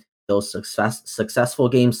making those successful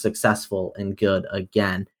games successful and good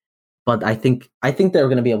again. But I think they're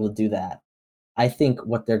going to be able to do that. I think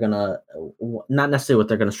what they're going to not necessarily what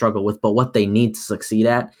they're going to struggle with, but what they need to succeed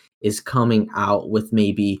at is coming out with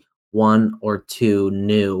maybe one or two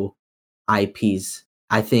new IPs.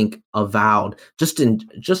 I think Avowed, just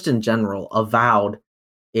in general, Avowed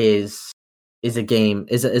is is a game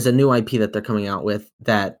is a new IP that they're coming out with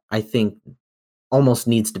that I think almost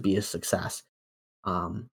needs to be a success.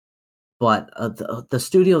 Um, but, the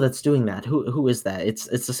studio that's doing that, who is that? It's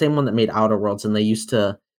the same one that made Outer Worlds, and they used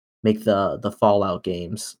to make the Fallout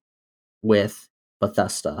games with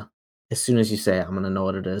Bethesda. As soon as you say it, I'm gonna know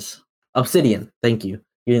what it is. Obsidian, thank you.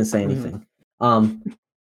 You didn't say Mhm. anything. Um,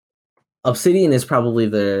 Obsidian is probably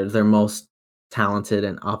their most talented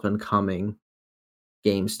and up and coming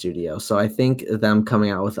game studio. So I think them coming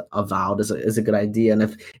out with Avowed is a good idea. And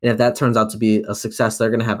if that turns out to be a success, they're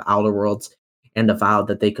gonna have Outer Worlds and Avowed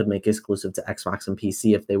that they could make exclusive to Xbox and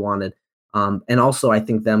PC if they wanted. And also I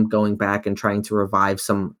think them going back and trying to revive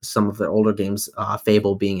some of their older games,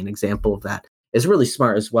 Fable being an example of that, is really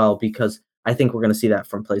smart as well because I think we're gonna see that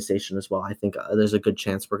from PlayStation as well. I think there's a good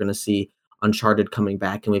chance we're gonna see Uncharted coming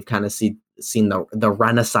back, and we've kind of seen the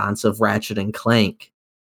renaissance of Ratchet and Clank.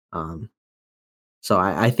 Um, so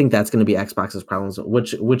I think that's going to be Xbox's problems.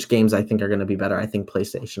 Which games I think are going to be better? I think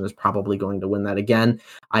PlayStation is probably going to win that again.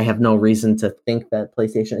 I have no reason to think that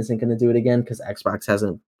PlayStation isn't going to do it again because Xbox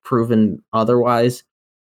hasn't proven otherwise.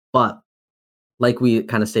 But like we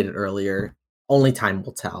kind of stated earlier, only time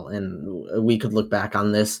will tell, and we could look back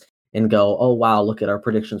on this and go, "Oh wow, look at our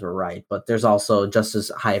predictions were right." But there's also just as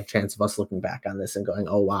high a chance of us looking back on this and going,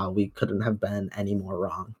 "Oh wow, we couldn't have been any more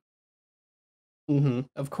wrong."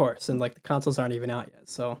 Of course, and like the consoles aren't even out yet,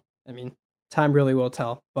 so I mean, time really will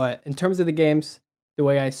tell. But in terms of the games, the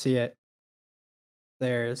way I see it,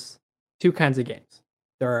 there's two kinds of games.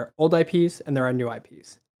 There are old IPs and there are new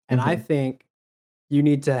IPs, and I Hmm. think you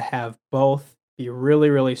need to have both be really,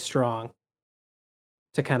 really strong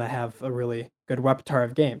to kind of have a really good repertoire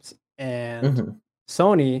of games. And Hmm.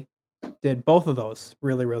 Sony did both of those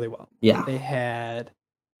really, really well. Yeah. They had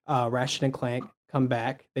Ratchet and Clank come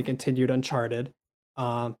back. They continued Uncharted.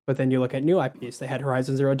 But then you look at new IPs. They had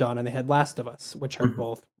Horizon Zero Dawn and they had Last of Us, which are Hmm.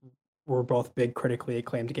 both were both big critically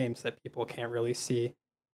acclaimed games that people can't really see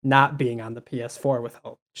not being on the PS4 with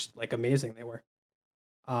how just, like amazing they were.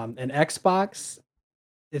 And Xbox,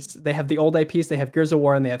 they have the old IPs. They have Gears of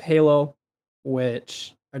War and they have Halo,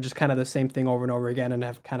 which are just kind of the same thing over and over again, and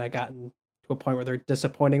have kind of gotten to a point where they're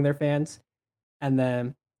disappointing their fans. And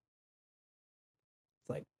then it's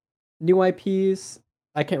like new IPs.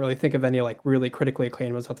 I can't really think of any like really critically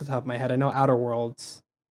acclaimed ones off the top of my head. I know Outer Worlds.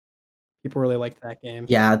 People really liked that game.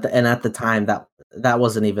 Yeah, and at the time that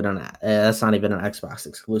wasn't even that's not even an Xbox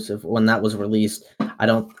exclusive when that was released. I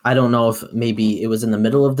don't know if maybe it was in the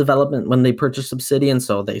middle of development when they purchased Obsidian,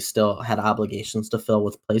 so they still had obligations to fill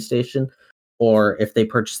with PlayStation, or if they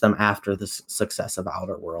purchased them after the success of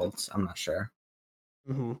Outer Worlds. I'm not sure.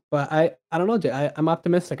 But I don't know, dude. I'm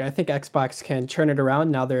optimistic. I think Xbox can turn it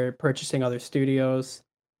around now. They're purchasing other studios.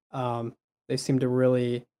 Um, they seem to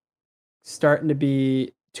really starting to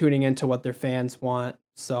be tuning into what their fans want.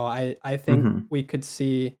 So I think Hmm. we could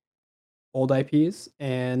see old IPs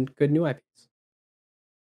and good new IPs.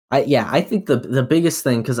 I think the biggest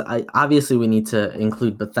thing, because I obviously we need to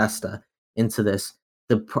include Bethesda into this.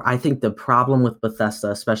 I think the problem with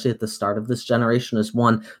Bethesda, especially at the start of this generation, is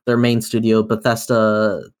one, their main studio,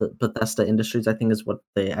 Bethesda Industries, I think is what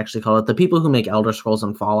they actually call it. The people who make Elder Scrolls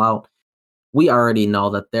and Fallout, we already know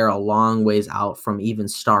that they're a long ways out from even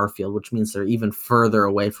Starfield, which means they're even further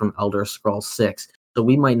away from Elder Scrolls 6. So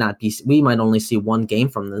we might only see one game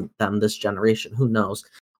from them this generation. Who knows?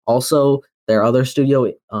 Also, their other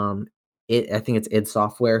studio, I think it's id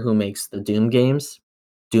Software who makes the Doom games.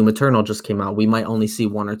 Doom Eternal just came out. We might only see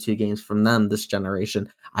one or two games from them this generation.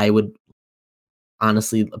 I would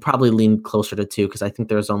honestly probably lean closer to two because I think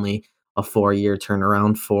there's only a 4-year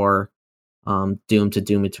turnaround for Doom to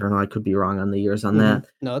Doom Eternal. I could be wrong on the years on that.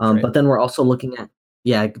 No, that's right. But then we're also looking at,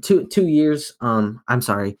 yeah, 2 years. I'm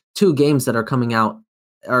sorry, two games that are coming out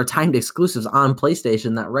are timed exclusives on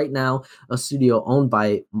PlayStation. That right now a studio owned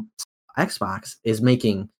by Xbox is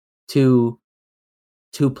making two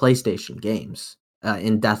PlayStation games.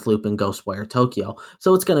 In Deathloop and Ghostwire Tokyo.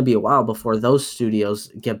 So it's going to be a while before those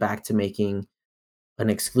studios get back to making an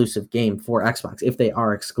exclusive game for Xbox if they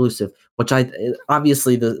are exclusive, which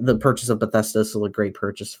obviously the purchase of Bethesda is still a great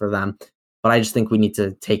purchase for them, but I just think we need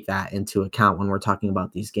to take that into account when we're talking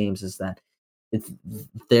about these games, is that it's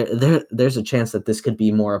there's a chance that this could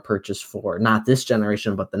be more a purchase for not this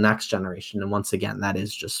generation but the next generation, and once again that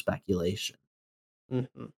is just speculation. hmm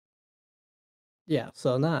Yeah,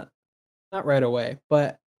 so not right away,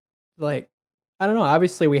 but like I don't know.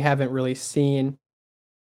 Obviously, we haven't really seen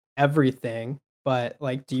everything, but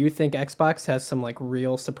like, do you think Xbox has some like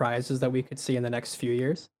real surprises that we could see in the next few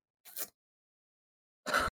years?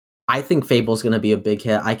 I think Fable's gonna be a big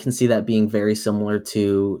hit. I can see that being very similar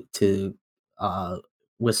uh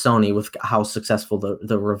with Sony, with how successful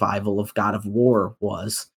the revival of God of War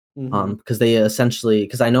was. hmm Because they essentially,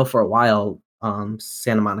 because I know for a while,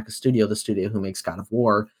 Santa Monica Studio, the studio who makes God of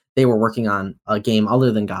War, they were working on a game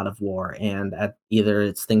other than God of War, and at either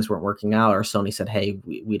it's things weren't working out or Sony said, "Hey,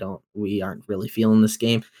 we aren't really feeling this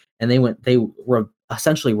game," and they were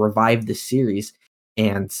essentially revived the series,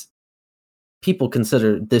 and people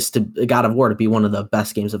consider this to God of War to be one of the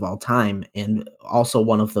best games of all time, and also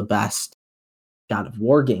one of the best God of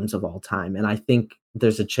War games of all time. And I think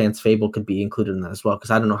there's a chance Fable could be included in that as well,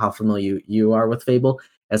 because I don't know how familiar you are with Fable.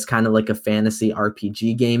 As kind of like a fantasy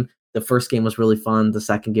RPG game. The first game was really fun. The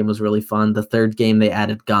second game was really fun. The third game they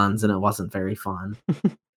added guns, and it wasn't very fun.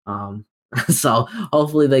 Um, so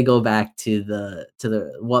hopefully they go back to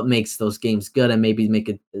the what makes those games good, and maybe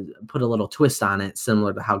put a little twist on it,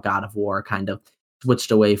 similar to how God of War kind of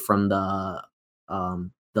switched away from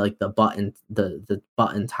like the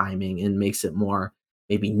button timing, and makes it more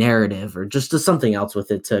maybe narrative, or just does something else with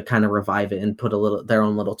it to kind of revive it and put a little their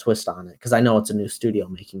own little twist on it, because I know it's a new studio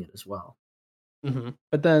making it as well.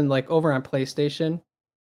 But then, like over on PlayStation,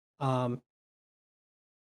 um,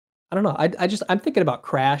 I don't know. I'm thinking about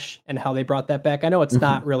Crash and how they brought that back. I know it's Hmm.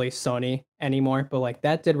 not really Sony anymore, but like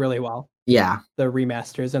that did really well. Yeah. The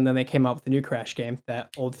remasters, and then they came out with a new Crash game that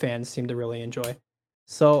old fans seem to really enjoy.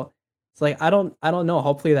 So it's like I don't know.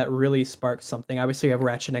 Hopefully that really sparks something. Obviously, we have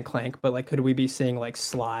Ratchet and Clank, but like, could we be seeing like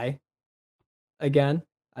Sly again?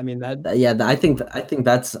 I mean that. Yeah, I think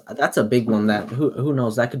that's a big one, that who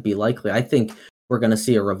knows, that could be likely. I think we're going to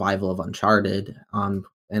see a revival of Uncharted, and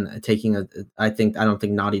taking a I don't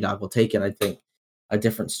think Naughty Dog will take it. I think a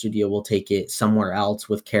different studio will take it somewhere else,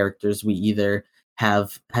 with characters we either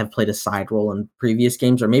have played a side role in previous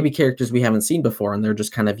games, or maybe characters we haven't seen before, and they're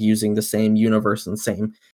just kind of using the same universe and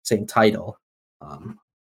same title. Um,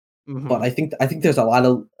 but hmm I think there's a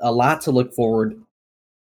lot to look forward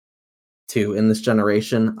to in this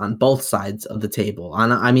generation on both sides of the table.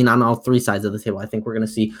 On all three sides of the table. I think we're going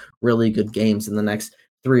to see really good games in the next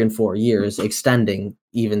 3 and 4 years, extending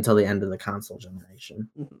even till the end of the console generation.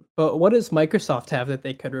 But what does Microsoft have that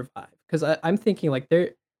they could revive? Because I'm thinking like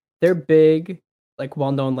they're big, like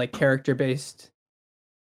well known, like character based,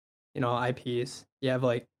 IPs. You have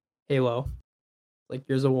like Halo, like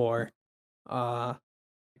Gears of War, uh,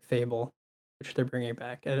 Fable, which they're bringing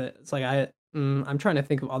back, and it's like I'm trying to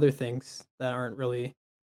think of other things that aren't really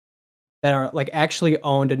that are like actually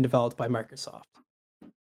owned and developed by Microsoft,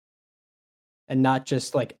 and not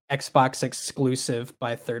just like Xbox exclusive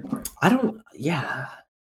by third party. I don't. Yeah,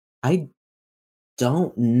 I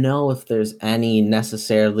don't know if there's any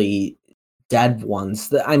necessarily dead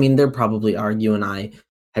ones. I mean, there probably are. You and I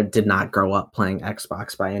did not grow up playing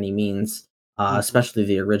Xbox by any means, Mhm. especially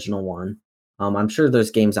the original one. I'm sure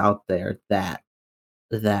there's games out there that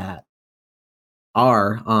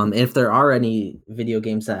are. If there are any video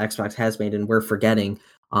games that Xbox has made and we're forgetting,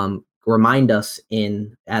 remind us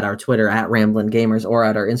in at our Twitter at Ramblin' Gamers or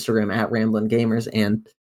at our Instagram at Ramblin' Gamers, and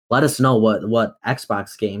let us know what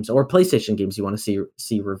Xbox games or PlayStation games you want to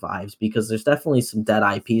see revived, because there's definitely some dead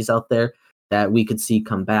IPs out there that we could see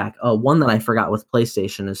come back. One that I forgot with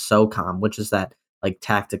PlayStation is SOCOM, which is that like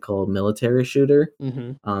tactical military shooter.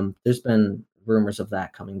 Mhm. There's been rumors of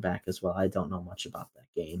that coming back as well. I don't know much about that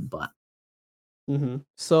game, but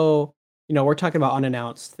So, we're talking about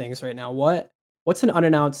unannounced things right now. What's an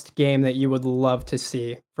unannounced game that you would love to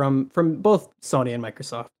see from both Sony and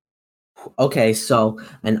Microsoft? okay, so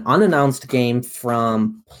an unannounced game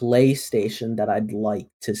from PlayStation that I'd like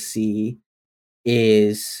to see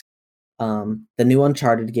is the new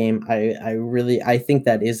Uncharted game. I think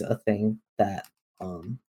that is a thing that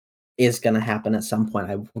um is gonna happen at some point.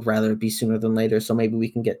 I would rather it be sooner than later, so maybe we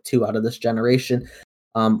can get 2 out of this generation.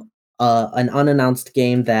 Um, an unannounced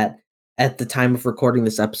game that at the time of recording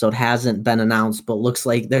this episode hasn't been announced, but looks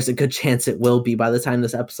like there's a good chance it will be by the time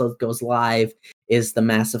this episode goes live, is the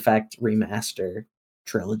Mass Effect Remaster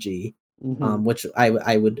trilogy, Mhm. which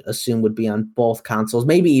I would assume would be on both consoles,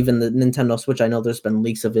 maybe even the Nintendo Switch. I know there's been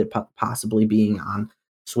leaks of it possibly being on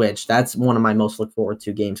Switch. That's one of my most look forward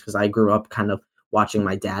to games because I grew up kind of watching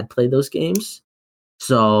my dad play those games.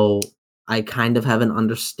 So I kind of have an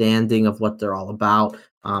understanding of what they're all about.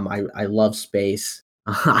 I love space.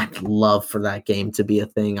 I'd love for that game to be a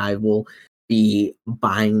thing. I will be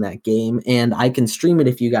buying that game, and I can stream it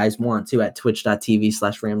if you guys want to at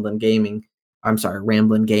twitch.tv/ramblin gaming. I'm sorry,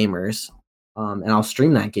 Ramblin Gamers. And I'll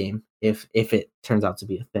stream that game if it turns out to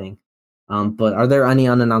be a thing. But are there any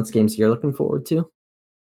unannounced games you're looking forward to?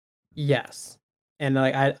 Yes. And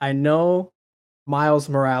like I know Miles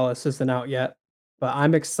Morales isn't out yet, but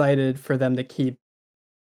I'm excited for them to keep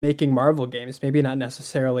making Marvel games. Maybe not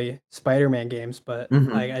necessarily Spider-Man games, but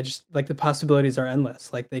Hmm. I just like the possibilities are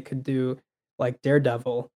endless. Like they could do like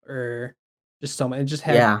Daredevil or just so and just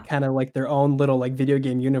have Yeah, kind of like their own little like video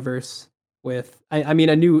game universe with I mean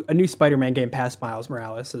a new Spider-Man game past Miles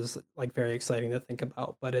Morales is like very exciting to think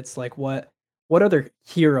about, but it's like what other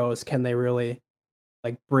heroes can they really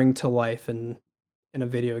like bring to life in a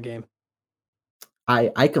video game?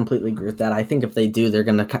 I completely agree with that. I think if they do, they're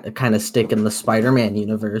gonna kind of stick in the Spider-Man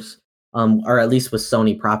universe, or at least with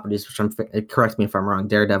Sony properties. Which correct me if I'm wrong.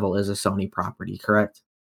 Daredevil is a Sony property, correct?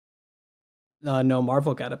 No,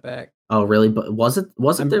 Marvel got it back. Oh, really? But was it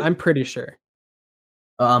there? I'm pretty sure.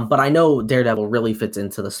 But I know Daredevil really fits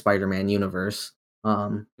into the Spider-Man universe.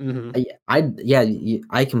 Um, Mhm. yeah,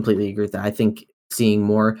 I completely agree with that. I think seeing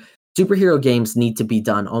more superhero games need to be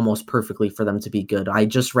done almost perfectly for them to be good. I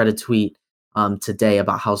just read a tweet today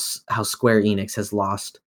about how Square Enix has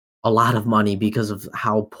lost a lot of money because of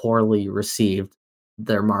how poorly received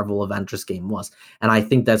their Marvel Avengers game was, and I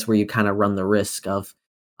think that's where you kind of run the risk of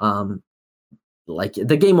um like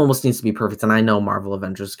the game almost needs to be perfect. And I know Marvel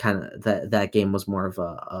Avengers kind of that game was more of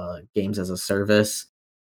a games as a service.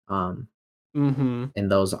 Um, Mhm.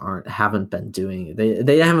 and those haven't been doing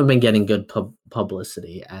they haven't been getting good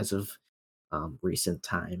publicity as of recent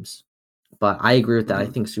times. But I agree with that. I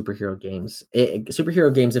Mhm. think superhero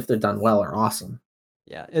games, if they're done well, are awesome.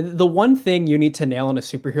 Yeah, and the one thing you need to nail in a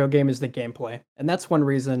superhero game is the gameplay, and that's one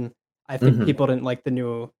reason I think Hmm. people didn't like the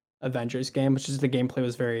new Avengers game, which is the gameplay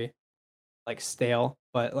was very, like, stale,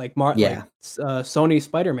 but, Yeah, Sony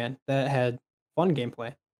Spider-Man, that had fun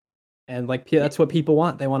gameplay, and, like, that's what people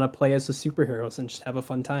want, they wanna play as the superheroes and just have a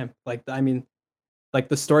fun time, like, I mean, like,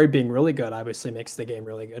 the story being really good obviously makes the game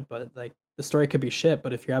really good, but, like, the story could be shit,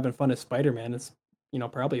 but if you're having fun as Spider-Man, it's,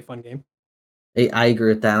 probably a fun game. I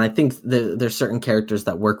agree with that. And I think there's certain characters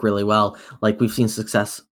that work really well. Like we've seen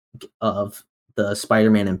success of the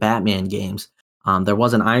Spider-Man and Batman games. There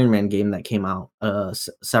was an Iron Man game that came out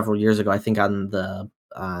several years ago. I think on the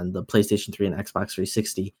PlayStation 3 and Xbox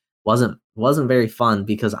 360. Wasn't very fun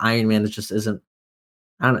because Iron Man just isn't.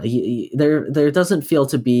 I don't know. There doesn't feel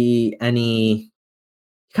to be any. You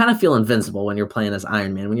kind of feel invincible when you're playing as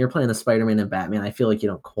Iron Man. When you're playing as Spider-Man and Batman, I feel like you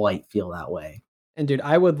don't quite feel that way. And dude,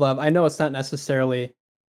 I know it's not necessarily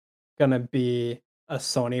gonna be a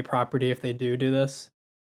Sony property if they do this,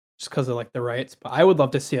 just because of, like, the rights, but I would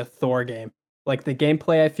love to see a Thor game. Like, the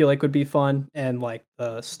gameplay I feel like would be fun, and, like,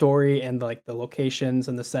 the story and, like, the locations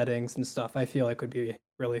and the settings and stuff, I feel like would be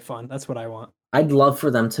really fun. That's what I want. I'd love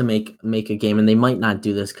for them to make a game, and they might not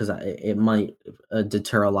do this because it might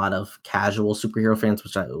deter a lot of casual superhero fans,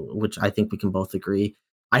 which I think we can both agree.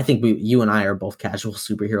 I think you and I are both casual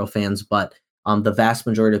superhero fans, but the vast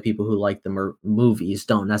majority of people who like the movies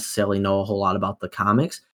don't necessarily know a whole lot about the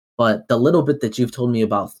comics. But the little bit that you've told me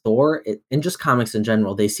about Thor and just comics in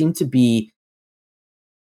general, they seem to be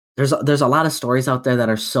there's a lot of stories out there that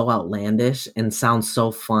are so outlandish and sound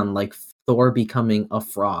so fun, like Thor becoming a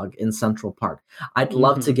frog in Central Park. I'd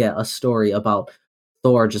love to Mhm. get a story about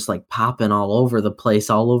Thor just like popping all over the place,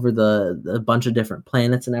 all over the bunch of different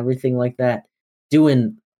planets and everything like that,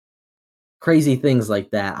 doing crazy things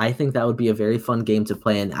like that. I think that would be a very fun game to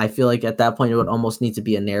play, and I feel like at that point it would almost need to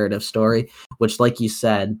be a narrative story, which, like you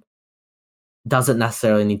said, doesn't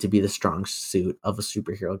necessarily need to be the strong suit of a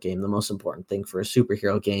superhero game. The most important thing for a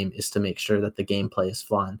superhero game is to make sure that the gameplay is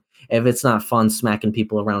fun. If it's not fun smacking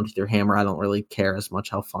people around with your hammer, I don't really care as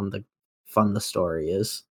much how fun the story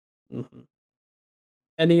is. Mhm.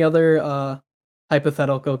 Any other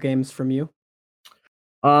hypothetical games from you?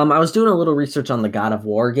 I was doing a little research on the God of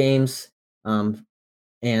War games, um,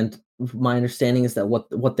 and my understanding is that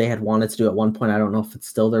what they had wanted to do at one point, I don't know if it's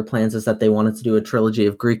still their plans, is that they wanted to do a trilogy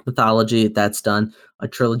of Greek mythology. That's done. A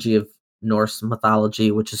trilogy of Norse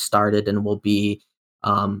mythology, which has started and will be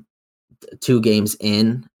um, 2 games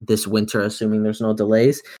in this winter, assuming there's no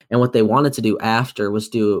delays. And what they wanted to do after was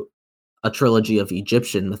do a trilogy of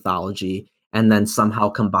Egyptian mythology and then somehow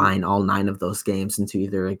combine all 9 of those games into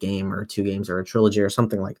either a game or 2 games or a trilogy or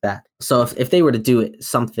something like that. So if they were to do it,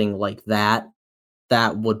 something like that,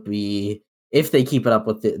 that would be, if they keep it up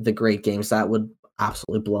with the great games, that would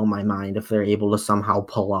absolutely blow my mind if they're able to somehow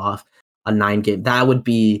pull off a 9 game. That would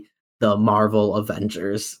be the Marvel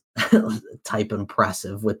Avengers type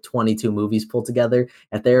impressive with 22 movies pulled together.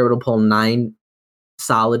 If they're able to pull 9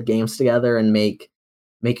 solid games together and make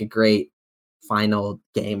a great final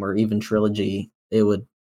game or even trilogy, it would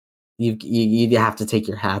you have to take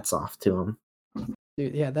your hats off to them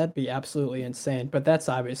Dude, yeah, that'd be absolutely insane. But that's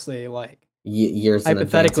obviously like years in advance.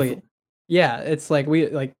 If hypothetically, yeah, it's like we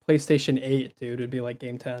like PlayStation 8, dude, would be like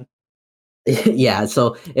game 10. Yeah,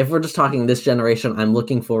 so if we're just talking this generation, I'm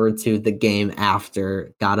looking forward to the game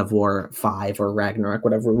after God of War 5 or Ragnarok,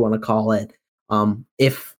 whatever we want to call it,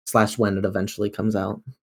 if slash when it eventually comes out.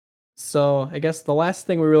 So I guess the last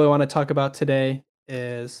thing we really want to talk about today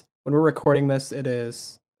is when we're recording this, it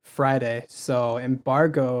is Friday. So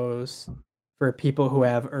embargoes for people who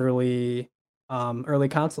have early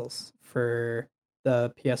consoles for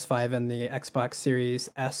the PS5 and the Xbox Series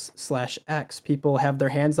S/X. People have their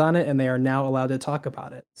hands on it and they are now allowed to talk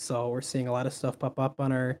about it. So we're seeing a lot of stuff pop up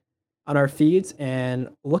on our feeds and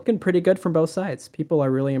looking pretty good from both sides. People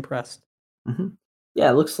are really impressed. Mhm.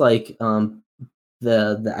 Yeah, it looks like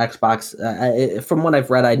the Xbox. From what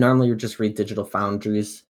I've read, I normally would just read Digital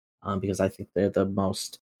Foundries because I think they're the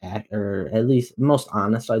most, or at least most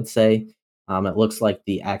honest, I'd say. It looks like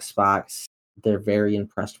the Xbox. They're very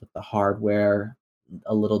impressed with the hardware.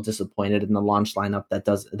 A little disappointed in the launch lineup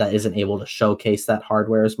that isn't able to showcase that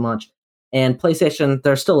hardware as much. And PlayStation,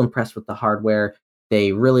 they're still impressed with the hardware.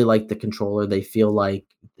 They really like the controller. They feel like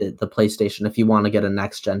the PlayStation, if you want to get a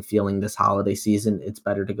next gen feeling this holiday season, it's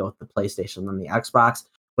better to go with the PlayStation than the Xbox,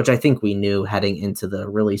 which I think we knew heading into the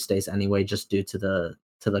release days anyway, just due to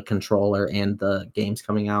the controller and the games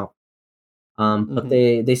coming out. But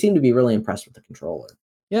Mhm. they seem to be really impressed with the controller.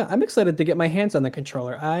 Yeah, I'm excited to get my hands on the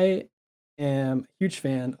controller. I am a huge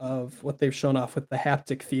fan of what they've shown off with the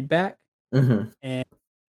haptic feedback. Hmm. And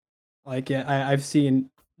like, yeah, I've seen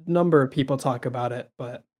a number of people talk about it,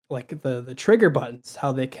 but like the trigger buttons,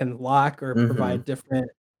 how they can lock or Hmm. provide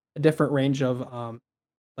a different range of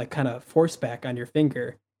like kind of force back on your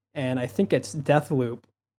finger. And I think it's Deathloop.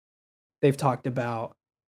 They've talked about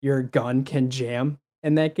your gun can jam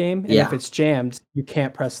in that game, and if Yeah. it's jammed, you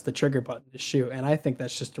can't press the trigger button to shoot. And I think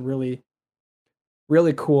that's just a really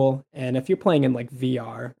cool, and if you're playing in, like,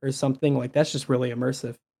 VR or something, like, that's just really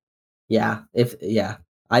immersive. Yeah,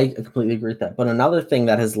 I completely agree with that. But another thing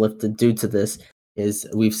that has lifted due to this is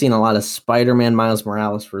we've seen a lot of Spider-Man Miles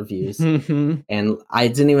Morales reviews. Mhm. And I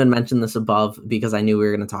didn't even mention this above because I knew we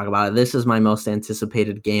were going to talk about it. This is my most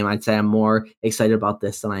anticipated game. I'd say I'm more excited about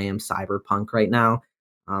this than I am Cyberpunk right now.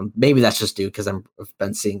 Maybe that's just due because I've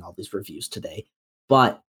been seeing all these reviews today.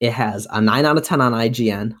 But it has a 9 out of 10 on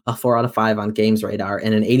IGN, a 4 out of 5 on Games Radar,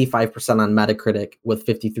 and an 85% on Metacritic with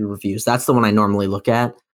 53 reviews. That's the one I normally look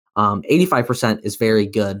at. 85% is very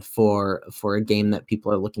good for a game that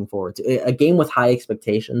people are looking forward to. A game with high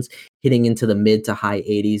expectations hitting into the mid to high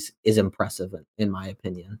 80s is impressive in my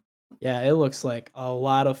opinion. Yeah, it looks like a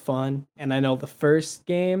lot of fun, and I know the first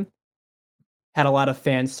game had a lot of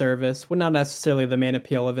fan service, well, not necessarily the main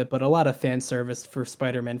appeal of it, but a lot of fan service for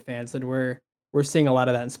Spider-Man fans, and we're seeing a lot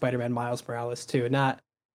of that in Spider-Man Miles Morales too. Not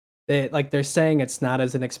they're saying it's not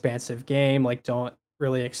as an expansive game. Like, don't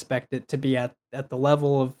really expect it to be at the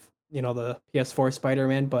level of the PS4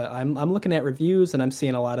 Spider-Man. But I'm looking at reviews and I'm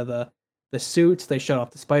seeing a lot of the suits. They showed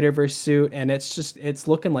off the Spider-Verse suit, and it's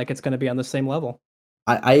looking like it's going to be on the same level.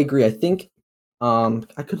 I agree. I think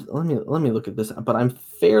I could let me look at this, but I'm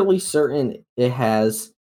fairly certain it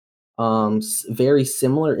has very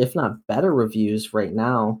similar, if not better, reviews right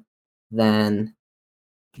now than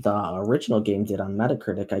the original game did on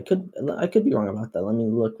Metacritic. I could be wrong about that. Let me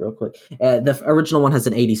look real quick. The original one has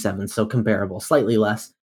an 87, so comparable, slightly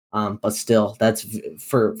less. But still, that's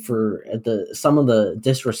for the some of the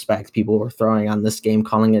disrespect people were throwing on this game,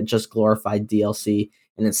 calling it just glorified DLC,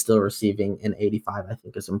 and it's still receiving an 85. I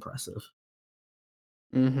think is impressive.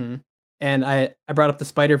 Mm-hmm. And I brought up the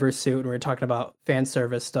Spider-Verse suit and we were talking about fan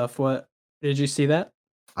service stuff. What did you see that?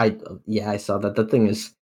 I saw that. The thing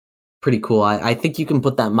is pretty cool. I think you can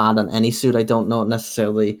put that mod on any suit. I don't know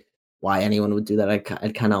necessarily why anyone would do that.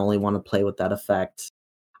 I'd kind of only want to play with that effect.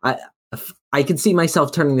 I could see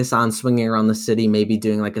myself turning this on, swinging around the city, maybe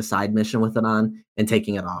doing like a side mission with it on, and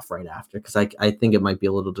taking it off right after, because I think it might be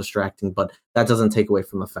a little distracting, but that doesn't take away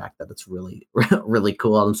from the fact that it's really, really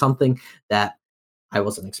cool and something that I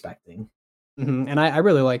wasn't expecting. Mm-hmm. And I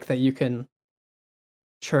really like that you can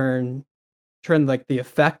turn like the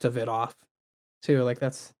effect of it off too. Like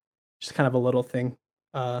that's just kind of a little thing.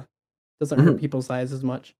 Doesn't hurt people's eyes as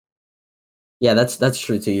much. Yeah, that's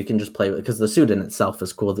true too. You can just play with it because the suit in itself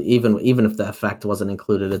is cool. Even if the effect wasn't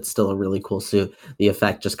included, it's still a really cool suit. The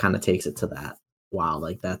effect just kind of takes it to that. Wow,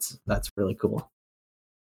 like that's really cool.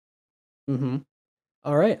 Mm-hmm.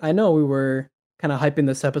 All right. I know we were kind of hyping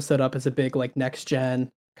this episode up as a big like next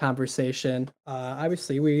gen conversation.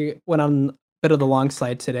 Obviously, we went on a bit of the long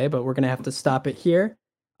side today, but we're gonna have to stop it here.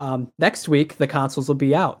 Next week, the consoles will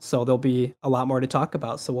be out, so there'll be a lot more to talk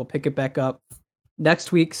about. So we'll pick it back up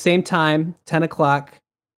next week, same time, 10 o'clock,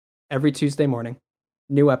 every Tuesday morning.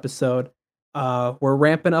 New episode. We're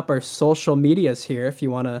ramping up our social medias here. If you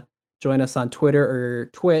want to join us on Twitter or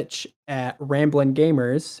Twitch at Ramblin'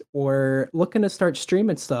 Gamers, or looking to start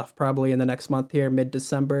streaming stuff probably in the next month here,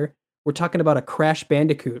 mid-December. We're talking about a Crash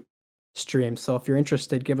Bandicoot stream. So if you're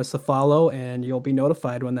interested, give us a follow and you'll be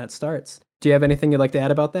notified when that starts. Do you have anything you'd like to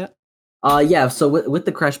add about that? Yeah. So with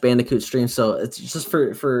the Crash Bandicoot stream, so it's just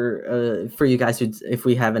for you guys who, if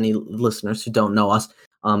we have any listeners who don't know us,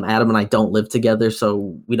 Adam and I don't live together,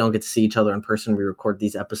 so we don't get to see each other in person. We record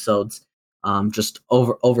these episodes just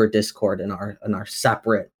over Discord in our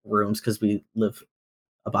separate rooms because we live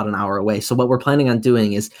about an hour away. So what we're planning on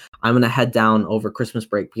doing is I'm gonna head down over Christmas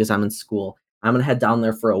break because I'm in school. I'm gonna head down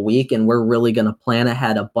there for a week, and we're really gonna plan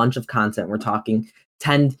ahead a bunch of content. We're talking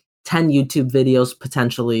 10 YouTube videos,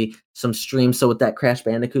 potentially some streams. So with that Crash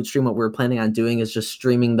Bandicoot stream, what we're planning on doing is just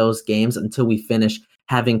streaming those games until we finish,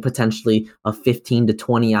 having potentially a 15 to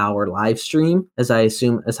 20 hour live stream, as I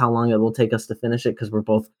assume is how long it will take us to finish it, because we're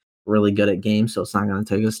both really good at games, so it's not going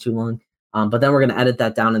to take us too long. But then we're going to edit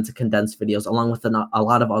that down into condensed videos along with a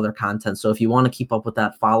lot of other content. So if you want to keep up with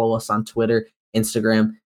that, follow us on Twitter,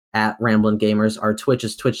 Instagram at Ramblin' Gamers. Our Twitch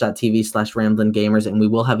is twitch.tv/Ramblin' Gamers, and we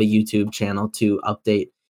will have a YouTube channel to update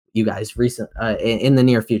you guys in the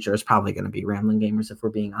near future. Is probably going to be Ramblin' Gamers if we're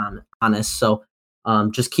being honest. So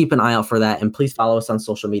just keep an eye out for that, and please follow us on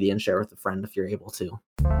social media and share with a friend if you're able to.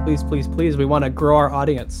 Please, please, please. We want to grow our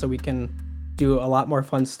audience so we can do a lot more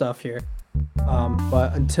fun stuff here.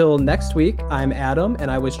 But until next week, I'm Adam,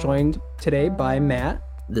 and I was joined today by Matt.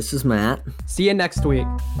 This is Matt. See you next week.